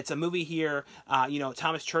 And it's a movie here.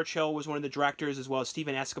 Thomas Churchill was one of the directors, as well as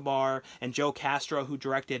Steven Escobar and Joe Castro, who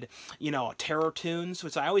directed Terror Tunes,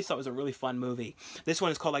 which I always thought was a really fun movie. This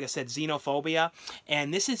one is called, like I said, Xenophobia,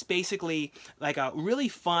 and this is basically like a really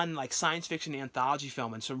fun like science fiction anthology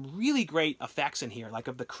film, and some really great effects in here, like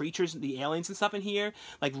of the creatures, the aliens and stuff in here,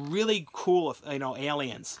 like really cool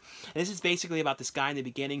aliens. And this is basically about this guy in the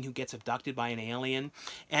beginning who gets abducted by an alien,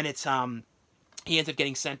 and it's he ends up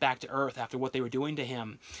getting sent back to Earth after what they were doing to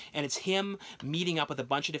him. And it's him meeting up with a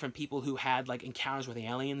bunch of different people who had like encounters with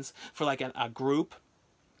aliens for like a group.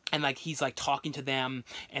 And like he's like talking to them,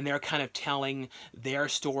 and they're kind of telling their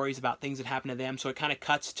stories about things that happened to them. So it kind of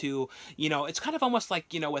cuts to, it's kind of almost like,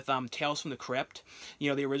 with Tales from the Crypt,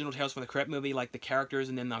 the original Tales from the Crypt movie, like the characters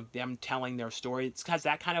and then them telling their story. It has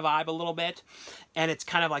that kind of vibe a little bit. And it's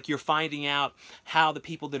kind of like you're finding out how the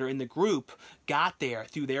people that are in the group got there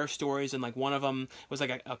through their stories. And like one of them was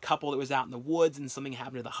like a couple that was out in the woods, and something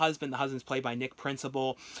happened to the husband. The husband's played by Nick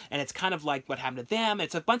Principal, and it's kind of like what happened to them.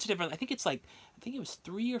 It's a bunch of different, I think it was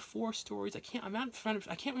 3 or 4 stories. I can't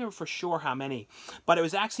remember for sure how many, but it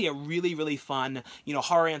was actually a really fun,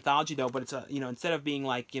 horror anthology though. But it's a, instead of being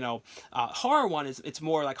like, horror one, it's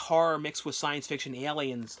more like horror mixed with science fiction,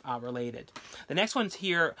 aliens related. The next ones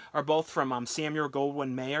here are both from Samuel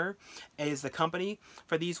Goldwyn Mayer is the company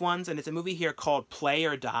for these ones, and it's a movie here called Play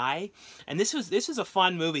or Die. And this is a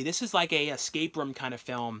fun movie. This is like a escape room kind of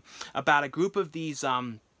film about a group of these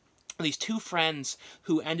 2 friends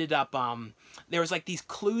who ended up there was like these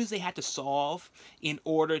clues they had to solve in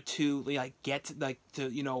order to like get like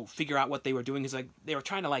to figure out what they were doing, because like they were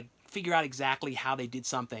trying to like figure out exactly how they did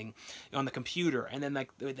something on the computer, and then like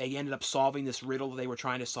they ended up solving this riddle that they were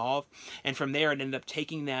trying to solve, and from there it ended up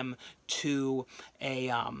taking them to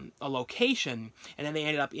a location, and then they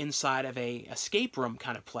ended up inside of a escape room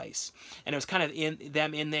kind of place, and it was kind of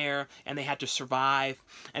in there, and they had to survive,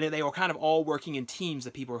 and they were kind of all working in teams,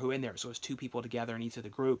 the people who were in there, so it was 2 people together in each of the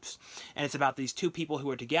groups, and it's about these 2 people who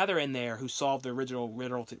are together in there who solved the original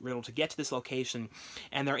riddle to get to this location,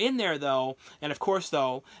 and they're in there though, and of course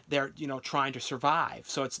though they're they're, you know, trying to survive.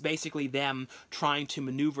 So it's basically them trying to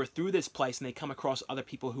maneuver through this place, and they come across other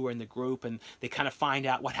people who are in the group, and they kind of find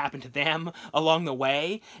out what happened to them along the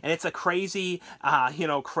way. And it's a crazy, you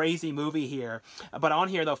know, crazy movie here. But on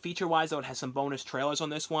here, though, feature-wise, though, it has some bonus trailers on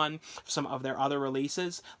this one, some of their other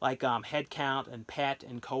releases, like Head Count and Pet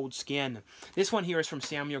and Cold Skin. This one here is from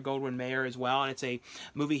Samuel Goldwyn Mayer as well, and it's a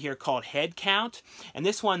movie here called Head Count. And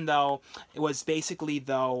this one, though, it was basically,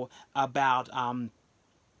 though, about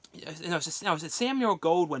no, it's Samuel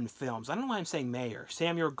Goldwyn Films. I don't know why I'm saying Mayer.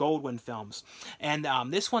 Samuel Goldwyn Films. And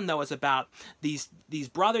this one, though, is about these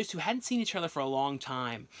brothers who hadn't seen each other for a long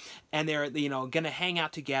time. And they're, you know, going to hang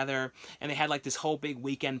out together. And they had, like, this whole big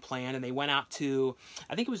weekend plan. And they went out to,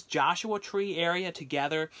 I think it was Joshua Tree area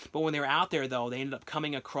together. But when they were out there, though, they ended up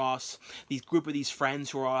coming across these group of these friends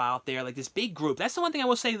who were all out there. Like, this big group. That's the one thing I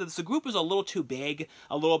will say, that the group was a little too big,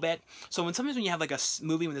 a little bit. So sometimes when you have, like, a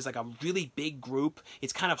movie when there's, like, a really big group,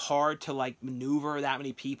 it's kind of hard to, like, maneuver that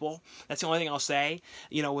many people. That's the only thing I'll say.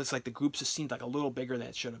 You know, it's like the groups just seemed like a little bigger than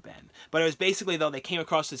it should have been. But it was basically, though, they came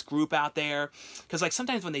across this group out there, because, like,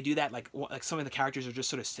 sometimes when they do that, like some of the characters are just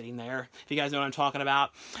sort of sitting there, if you guys know what I'm talking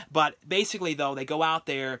about. But basically, though, they go out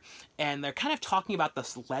there and they're kind of talking about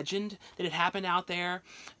this legend that had happened out there.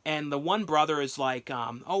 And the one brother is like,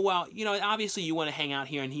 oh, well, you know, obviously you want to hang out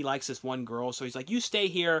here, and he likes this one girl, so he's like, you stay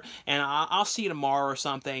here, and I'll see you tomorrow or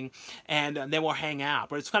something, and then we'll hang out.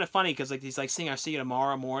 But it's kind of funny, because, like, he's like saying, I'll see you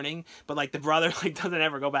tomorrow morning, but, like, the brother, like, doesn't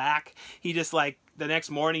ever go back. He just, like, the next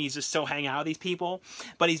morning, he's just still hanging out with these people.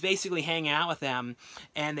 But he's basically hanging out with them,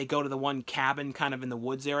 and they go to the one cabin kind of in the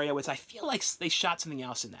woods area, which I feel like they shot something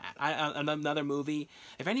else in that. Another movie.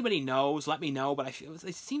 If anybody knows, let me know, but I feel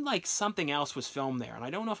it seemed like something else was filmed there. And I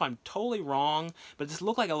don't know if I'm totally wrong, but it just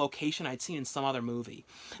looked like a location I'd seen in some other movie.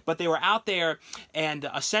 But they were out there, and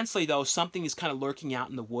essentially, though, something is kind of lurking out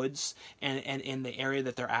in the woods and in the area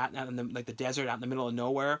that they're at, out in the, like, the desert out in the middle of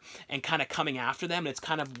nowhere, and kind of coming after them. And it's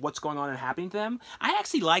kind of what's going on and happening to them. I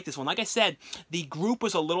actually like this one. Like I said, the group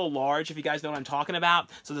was a little large, if you guys know what I'm talking about.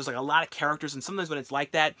 So there's, like, a lot of characters, and sometimes when it's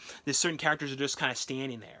like that, there's certain characters are just kind of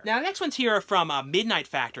standing there. Now, the next ones here are from Midnight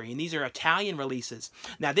Factory, and these are Italian releases.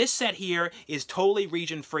 Now, this set here is totally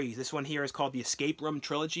region-free. This one here is called the Escape Room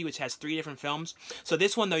Trilogy, which has 3 different films. So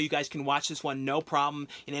this one, though, you guys can watch this one no problem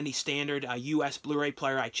in any standard US Blu-ray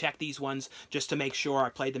player. I checked these ones just to make sure I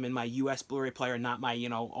played them in my US Blu-ray player, not my, you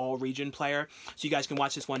know, all-region player. So you guys can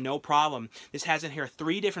watch this one no problem. This has in here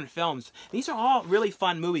 3 different films. These are all really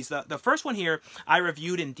fun movies. The first one here I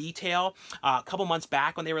reviewed in detail a couple months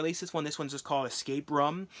back when they released this one. This one's just called Escape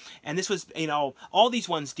Room. And this was, you know, all these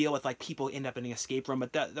ones deal with, like, people end up in an escape room.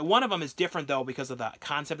 But the one of them is different, though, because of the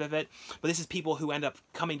concept of it. But this is people who end up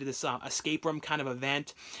coming to this escape room kind of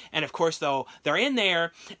event. And, of course, though, they're in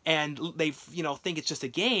there, and they, you know, think it's just a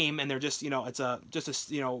game, and they're just, you know, it's just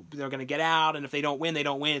a, you know, they're going to get out, and if they don't win, they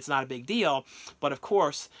don't win. It's not a big deal. But, of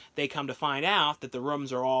course, they come to find out that the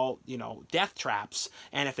rooms are all, you know, death traps,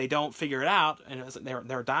 and if they don't figure it out, and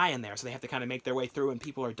they're dying there, so they have to kind of make their way through, and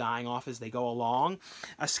people are dying off as they go along.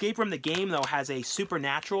 Escape Room, the game, though, has a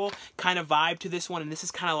supernatural kind of vibe to this one, and this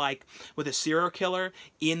is kind of like with a serial killer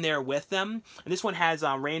in there with them. And this one has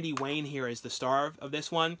Randy Wayne here as the star of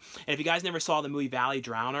this one. And if you guys never saw the movie Valley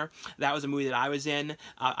Drowner, that was a movie that I was in.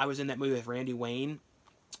 I was in that movie with Randy Wayne.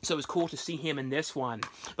 So it was cool to see him in this one.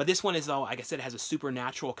 But this one is, though, like I said, it has a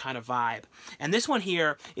supernatural kind of vibe. And this one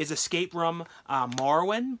here is Escape Room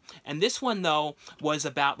Marwin. And this one, though, was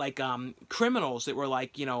about, like, criminals that were,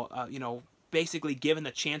 like, you know, basically given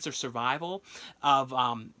the chance of survival of,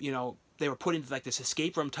 you know, they were put into, like, this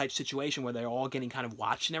escape room type situation where they're all getting kind of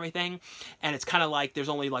watched and everything. And it's kind of like there's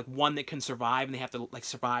only, like, one that can survive, and they have to, like,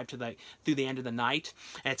 survive to through the end of the night.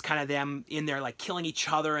 And it's kind of them in there, like, killing each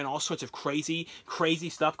other and all sorts of crazy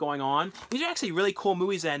stuff going on. These are actually really cool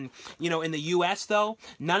movies. And, you know, in the US, though,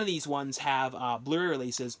 none of these ones have Blu-ray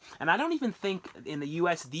releases. And I don't even think in the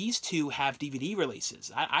US these 2 have DVD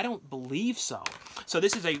releases. I don't believe so. So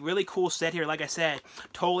this is a really cool set here. Like I said,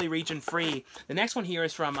 totally region-free. The next one here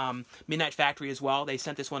is from Midnight Factory as well. They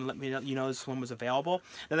sent this one, let me know, you know, this one was available.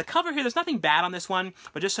 Now the cover here, there's nothing bad on this one,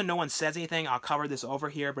 but just so no one says anything, I'll cover this over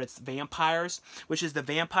here. But it's Vampires, which is the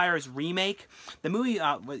Vampires remake. The movie,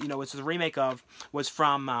 you know, which the remake of was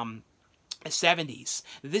from 70s.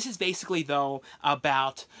 This is basically, though,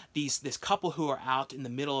 about this couple who are out in the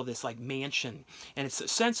middle of this like mansion, and it's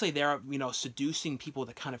essentially they're, you know, seducing people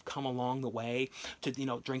that kind of come along the way to, you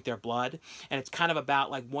know, drink their blood. And it's kind of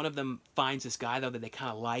about like one of them finds this guy though that they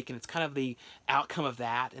kind of like, and it's kind of the outcome of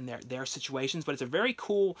that and their situations. But it's a very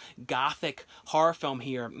cool gothic horror film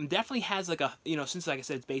here. It definitely has like a, you know, since like I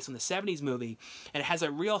said it's based on the 70s movie, and it has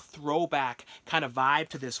a real throwback kind of vibe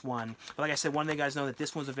to this one. But like I said, one of you guys know that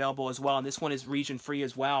this one's available as well, and this one is region free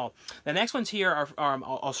as well. The next ones here are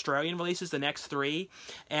Australian releases, the next three,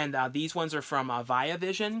 and these ones are from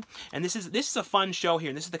Viavision. And this is a fun show here.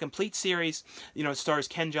 And this is the complete series. You know, it stars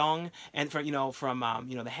Ken Jeong and from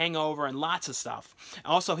The Hangover and lots of stuff.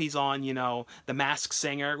 Also, he's on, you know, The Masked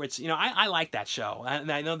Singer, which, you know, I like that show.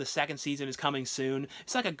 And I know the second season is coming soon.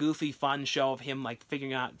 It's like a goofy, fun show of him like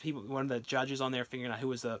figuring out people. One of the judges on there figuring out who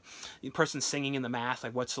was the person singing in the mask,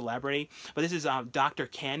 like what celebrity. But this is Dr.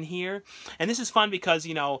 Ken here. And this is fun because,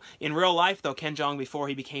 you know, in real life, though, Ken Jeong, before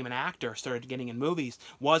he became an actor, started getting in movies,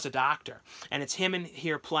 was a doctor. And it's him in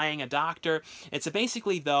here playing a doctor. It's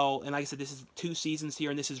basically, though, and like I said, this is 2 seasons here,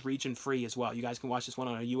 and this is region free as well. You guys can watch this one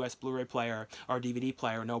on a US Blu-ray player or DVD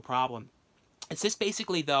player, no problem. It's just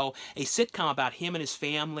basically, though, a sitcom about him and his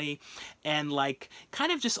family and, like,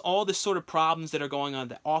 kind of just all the sort of problems that are going on at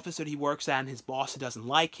the office that he works at and his boss who doesn't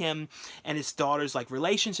like him and his daughter's, like,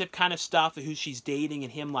 relationship kind of stuff, who she's dating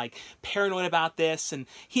and him, like, paranoid about this and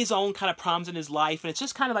his own kind of problems in his life. And it's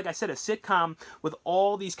just kind of, like I said, a sitcom with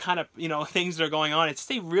all these kind of, you know, things that are going on. It's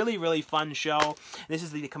just a really, really fun show. This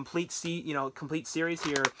is the complete series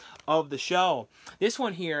here of the show. This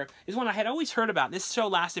one here is one I had always heard about. This show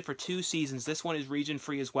lasted for 2 seasons. This one is region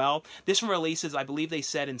free as well. This one releases, I believe they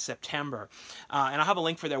said, in September. And I'll have a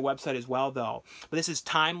link for their website as well, though. But this is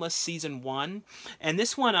Timeless Season 1. And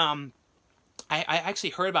this one, I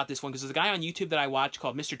actually heard about this one because there's a guy on YouTube that I watch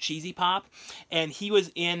called Mr. Cheesy Pop, and he was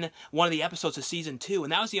in one of the episodes of season 2,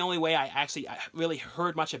 and that was the only way I really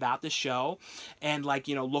heard much about this show and, like,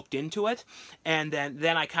 you know, looked into it. And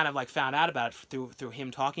then I kind of like found out about it through him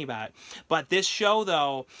talking about it. But this show,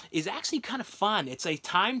 though, is actually kind of fun. It's a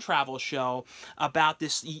time travel show about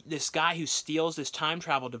this guy who steals this time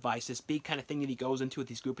travel device, this big kind of thing that he goes into with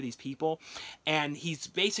this group of these people, and he's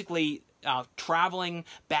basically traveling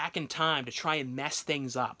back in time to try and mess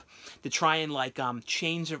things up, to try and like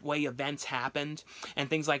change the way events happened and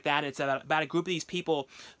things like that. It's about a group of these people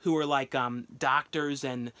who are like doctors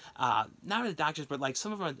and not really doctors, but like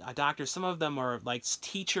some of them are doctors, some of them are like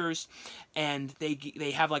teachers, and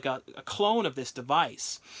they have like a clone of this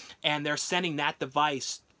device, and they're sending that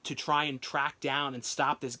device to try and track down and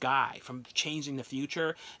stop this guy from changing the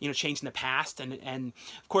future, you know, changing the past. And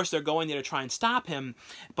of course they're going there to try and stop him.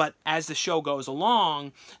 But as the show goes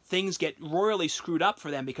along, things get royally screwed up for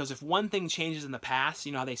them, because if one thing changes in the past,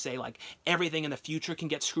 you know how they say like everything in the future can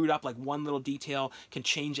get screwed up, like one little detail can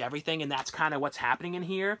change everything, and that's kind of what's happening in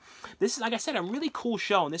here. This is, like I said, a really cool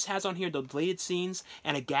show, and this has on here the deleted scenes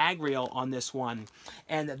and a gag reel on this one.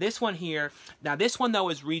 And this one here, now this one though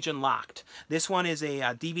is region locked. This one is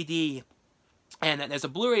a DVD, and there's a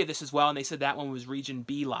Blu-ray of this as well, and they said that one was region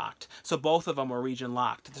B locked. So both of them were region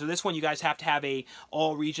locked. So this one, you guys have to have a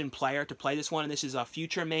all-region player to play this one, and this is a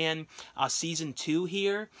Future Man Season 2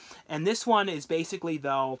 here. And this one is basically,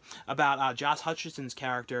 though, about Josh Hutcherson's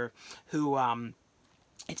character, who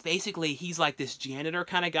it's basically, he's like this janitor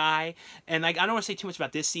kind of guy, and like I don't want to say too much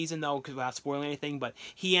about this season though, because without spoiling anything, but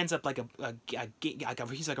he ends up like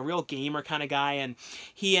he's like a real gamer kind of guy, and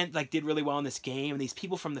he did really well in this game, and these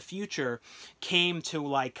people from the future came to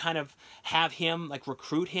like kind of have him like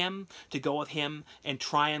recruit him to go with him and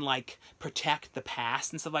try and like protect the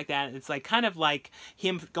past and stuff like that. And it's like kind of like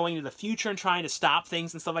him going to the future and trying to stop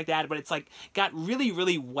things and stuff like that, but it's like got really,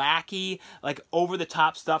 really wacky, like over the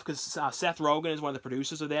top stuff, because Seth Rogen is one of the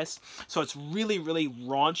producers of this, so it's really, really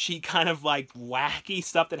raunchy, kind of like wacky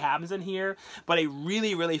stuff that happens in here, but a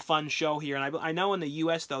really, really fun show here. And I know in the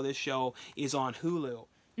US though, this show is on Hulu.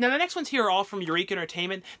 Now, the next ones here are all from Eureka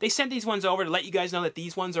Entertainment. They sent these ones over to let you guys know that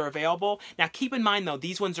these ones are available. Now, keep in mind, though,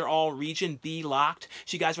 these ones are all Region B locked,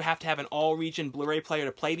 so you guys would have to have an all-region Blu-ray player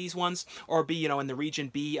to play these ones, or be, you know, in the Region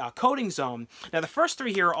B coding zone. Now, the first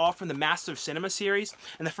 3 here are all from the Master of Cinema series,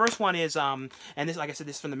 and the first one is, and this, like I said,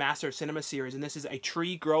 this is from the Master of Cinema series, and this is A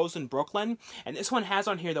Tree Grows in Brooklyn. And this one has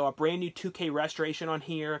on here, though, a brand new 2K restoration on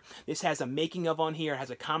here. This has a making of on here. It has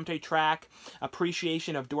a commentary track,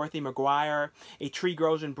 appreciation of Dorothy McGuire, A Tree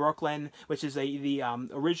Grows in in Brooklyn, which is the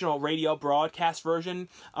original radio broadcast version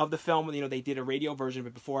of the film. You know, they did a radio version,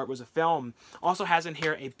 but before it was a film. Also has in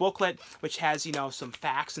here a booklet, which has, you know, some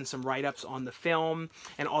facts and some write-ups on the film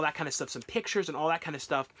and all that kind of stuff, some pictures and all that kind of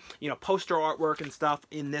stuff, you know, poster artwork and stuff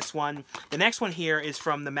in this one. The next one here is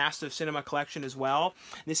from the Massive Cinema Collection as well.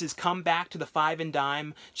 This is Come Back to the Five and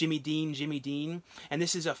Dime, Jimmy Dean. And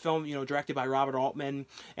this is a film, you know, directed by Robert Altman,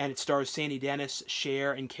 and it stars Sandy Dennis,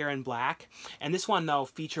 Cher, and Karen Black. And this one, though,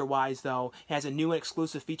 feature-wise, though, has a new and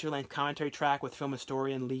exclusive feature-length commentary track with film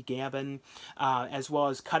historian Lee Gavin, as well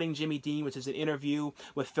as Cutting Jimmy Dean, which is an interview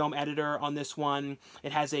with film editor on this one.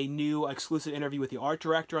 It has a new exclusive interview with the art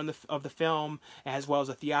director of the film, as well as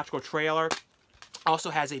a theatrical trailer.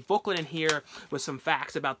 Also has a booklet in here with some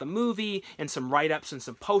facts about the movie and some write-ups and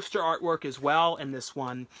some poster artwork as well in this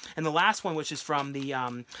one. And the last one, which is from the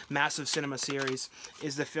Massive Cinema series,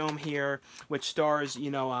 is the film here, which stars,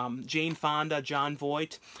 you know, Jane Fonda, Jon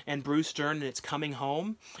Voight, and Bruce Dern, and it's Coming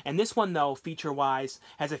Home. And this one, though, feature-wise,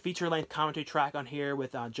 has a feature-length commentary track on here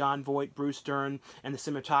with Jon Voight, Bruce Dern, and the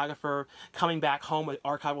cinematographer. Coming Back Home, an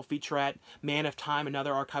archival featurette. Man of Time,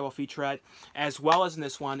 another archival featurette. As well as in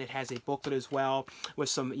this one, it has a booklet as well, with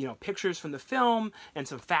some, you know, pictures from the film and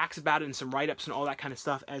some facts about it and some write-ups and all that kind of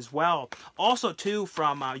stuff as well. Also, too,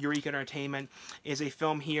 from Eureka Entertainment is a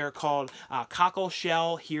film here called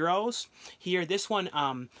Cockleshell Heroes. Here, this one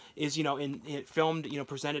is, you know, filmed, you know,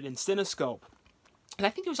 presented in Cinescope. And I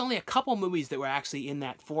think there was only a couple movies that were actually in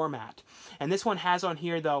that format. And this one has on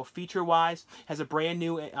here, though, feature-wise, has a brand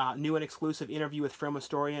new and exclusive interview with film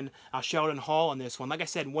historian Sheldon Hall on this one. Like I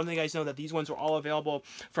said, one of the guys know that these ones were all available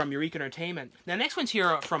from Eureka Entertainment. Now, the next one's here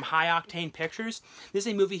are from High Octane Pictures. This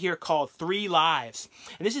is a movie here called 3 Lives.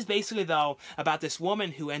 And this is basically, though, about this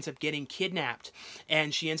woman who ends up getting kidnapped.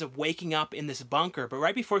 And she ends up waking up in this bunker. But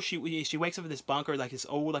right before she wakes up in this bunker, like this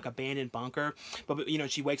old, like, abandoned bunker. But, you know,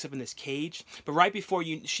 she wakes up in this cage. But right before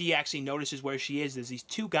she actually notices where she is, there's these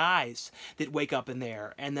 2 guys that wake up in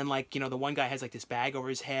there, and then, like, you know, the one guy has like this bag over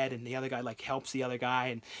his head, and the other guy like helps the other guy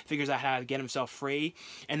and figures out how to get himself free.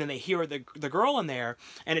 And then they hear the girl in there,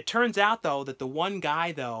 and it turns out, though, that the one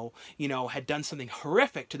guy, though, you know, had done something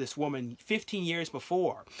horrific to this woman 15 years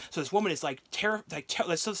before. So this woman is like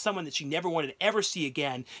someone that she never wanted to ever see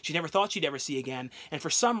again. She never thought she'd ever see again, and for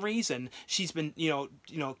some reason she's been, you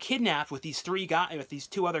know, kidnapped with these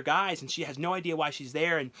 2 other guys, and she has no idea why she's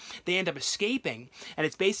there, and they end up escaping. And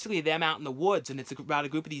it's basically them out in the woods, and it's about a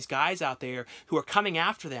group of these guys out there who are coming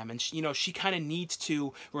after them. And she, you know, she kind of needs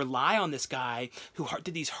to rely on this guy who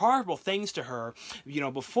did these horrible things to her, you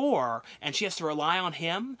know, before, and she has to rely on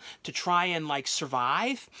him to try and, like,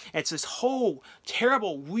 survive. And it's this whole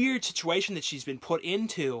terrible, weird situation that she's been put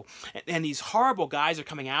into, and these horrible guys are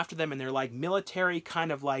coming after them, and they're like military,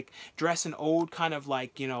 kind of like dressed in old kind of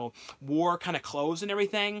like, you know, war kind of clothes and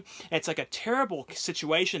everything. And it's like a terrible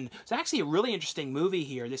situation. It's actually a really interesting movie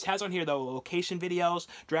here. This has on here, though, location videos,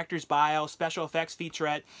 director's bio, special effects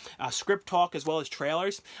featurette, script talk, as well as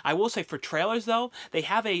trailers. I will say, for trailers, though, they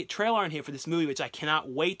have a trailer on here for this movie, which I cannot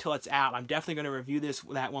wait till it's out. I'm definitely going to review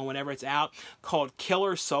that one whenever it's out, called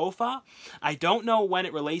Killer Sofa. I don't know when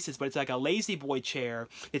it releases, but it's like a lazy boy chair.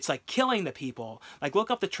 It's like killing the people. Like, look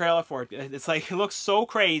up the trailer for it. It's like, it looks so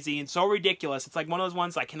crazy and so ridiculous. It's like one of those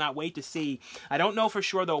ones I cannot wait to see. I don't know for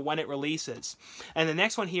sure, though, when it releases. And the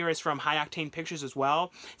next one here is from High Octane Pictures as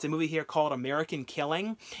well. It's a movie here called American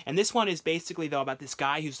Killing. And this one is basically, though, about this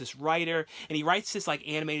guy who's this writer, and he writes this, like,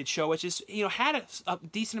 animated show, which is, you know, had a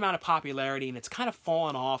decent amount of popularity, and it's kind of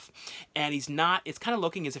fallen off, and it's kind of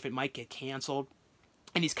looking as if it might get canceled.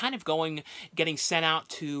 And he's kind of getting sent out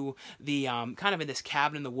to the, kind of in this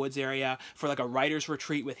cabin in the woods area for like a writer's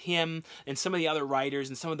retreat with him and some of the other writers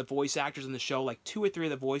and some of the voice actors in the show, like 2 or 3 of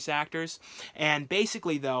the voice actors. And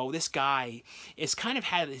basically, though, this guy is kind of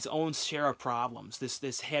had his own share of problems,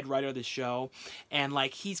 this head writer of the show. And,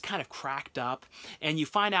 like, he's kind of cracked up. And you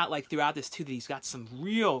find out, like, throughout this, too, that he's got some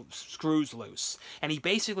real screws loose. And he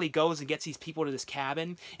basically goes and gets these people to this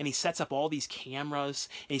cabin, and he sets up all these cameras,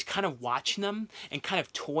 and he's kind of watching them and kind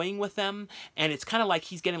of toying with them, and it's kind of like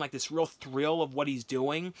he's getting like this real thrill of what he's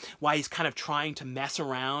doing while he's kind of trying to mess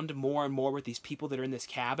around more and more with these people that are in this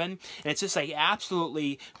cabin. And it's just like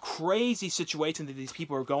absolutely crazy situation that these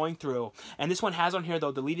people are going through. And this one has on here,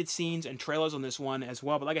 though, deleted scenes and trailers on this one as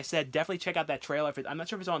well. But like I said, definitely check out that trailer. I'm not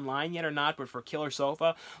sure if it's online yet or not, but for Killer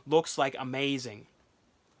Sofa, looks like amazing.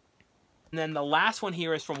 And then the last one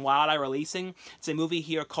here is from Wild Eye Releasing. It's a movie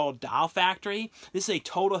here called Doll Factory. This is a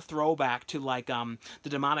total throwback to like the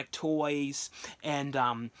Demonic Toys and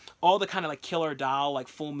all the kind of like killer doll, like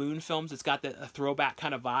full moon films. It's got a throwback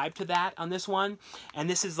kind of vibe to that on this one. And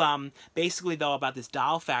this is basically though about this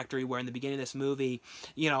doll factory where in the beginning of this movie,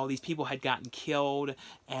 you know, these people had gotten killed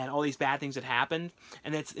and all these bad things had happened.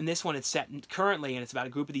 And it's in this one it's set currently, and it's about a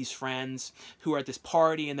group of these friends who are at this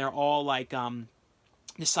party, and they're all like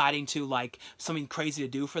deciding to like something crazy to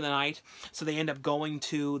do for the night. So they end up going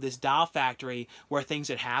to this doll factory where things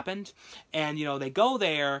had happened, and you know they go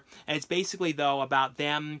there, and it's basically though about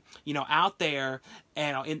them, you know, out there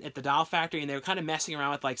and at the doll factory, and they were kind of messing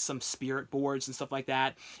around with like some spirit boards and stuff like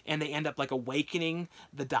that, and they end up like awakening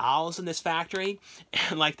the dolls in this factory,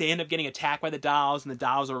 and like they end up getting attacked by the dolls, and the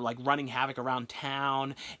dolls are like running havoc around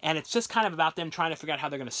town, and it's just kind of about them trying to figure out how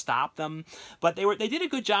they're going to stop them. But they did a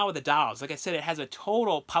good job with the dolls. Like I said, it has a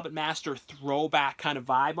total Puppet Master throwback kind of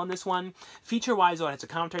vibe on this one. Feature-wise though, it has a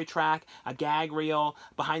commentary track, a gag reel,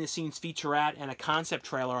 behind-the-scenes featurette, and a concept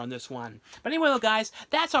trailer on this one. But anyway though guys,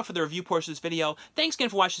 that's all for the review portion of this video. Thanks again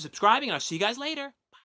for watching and subscribing, and I'll see you guys later.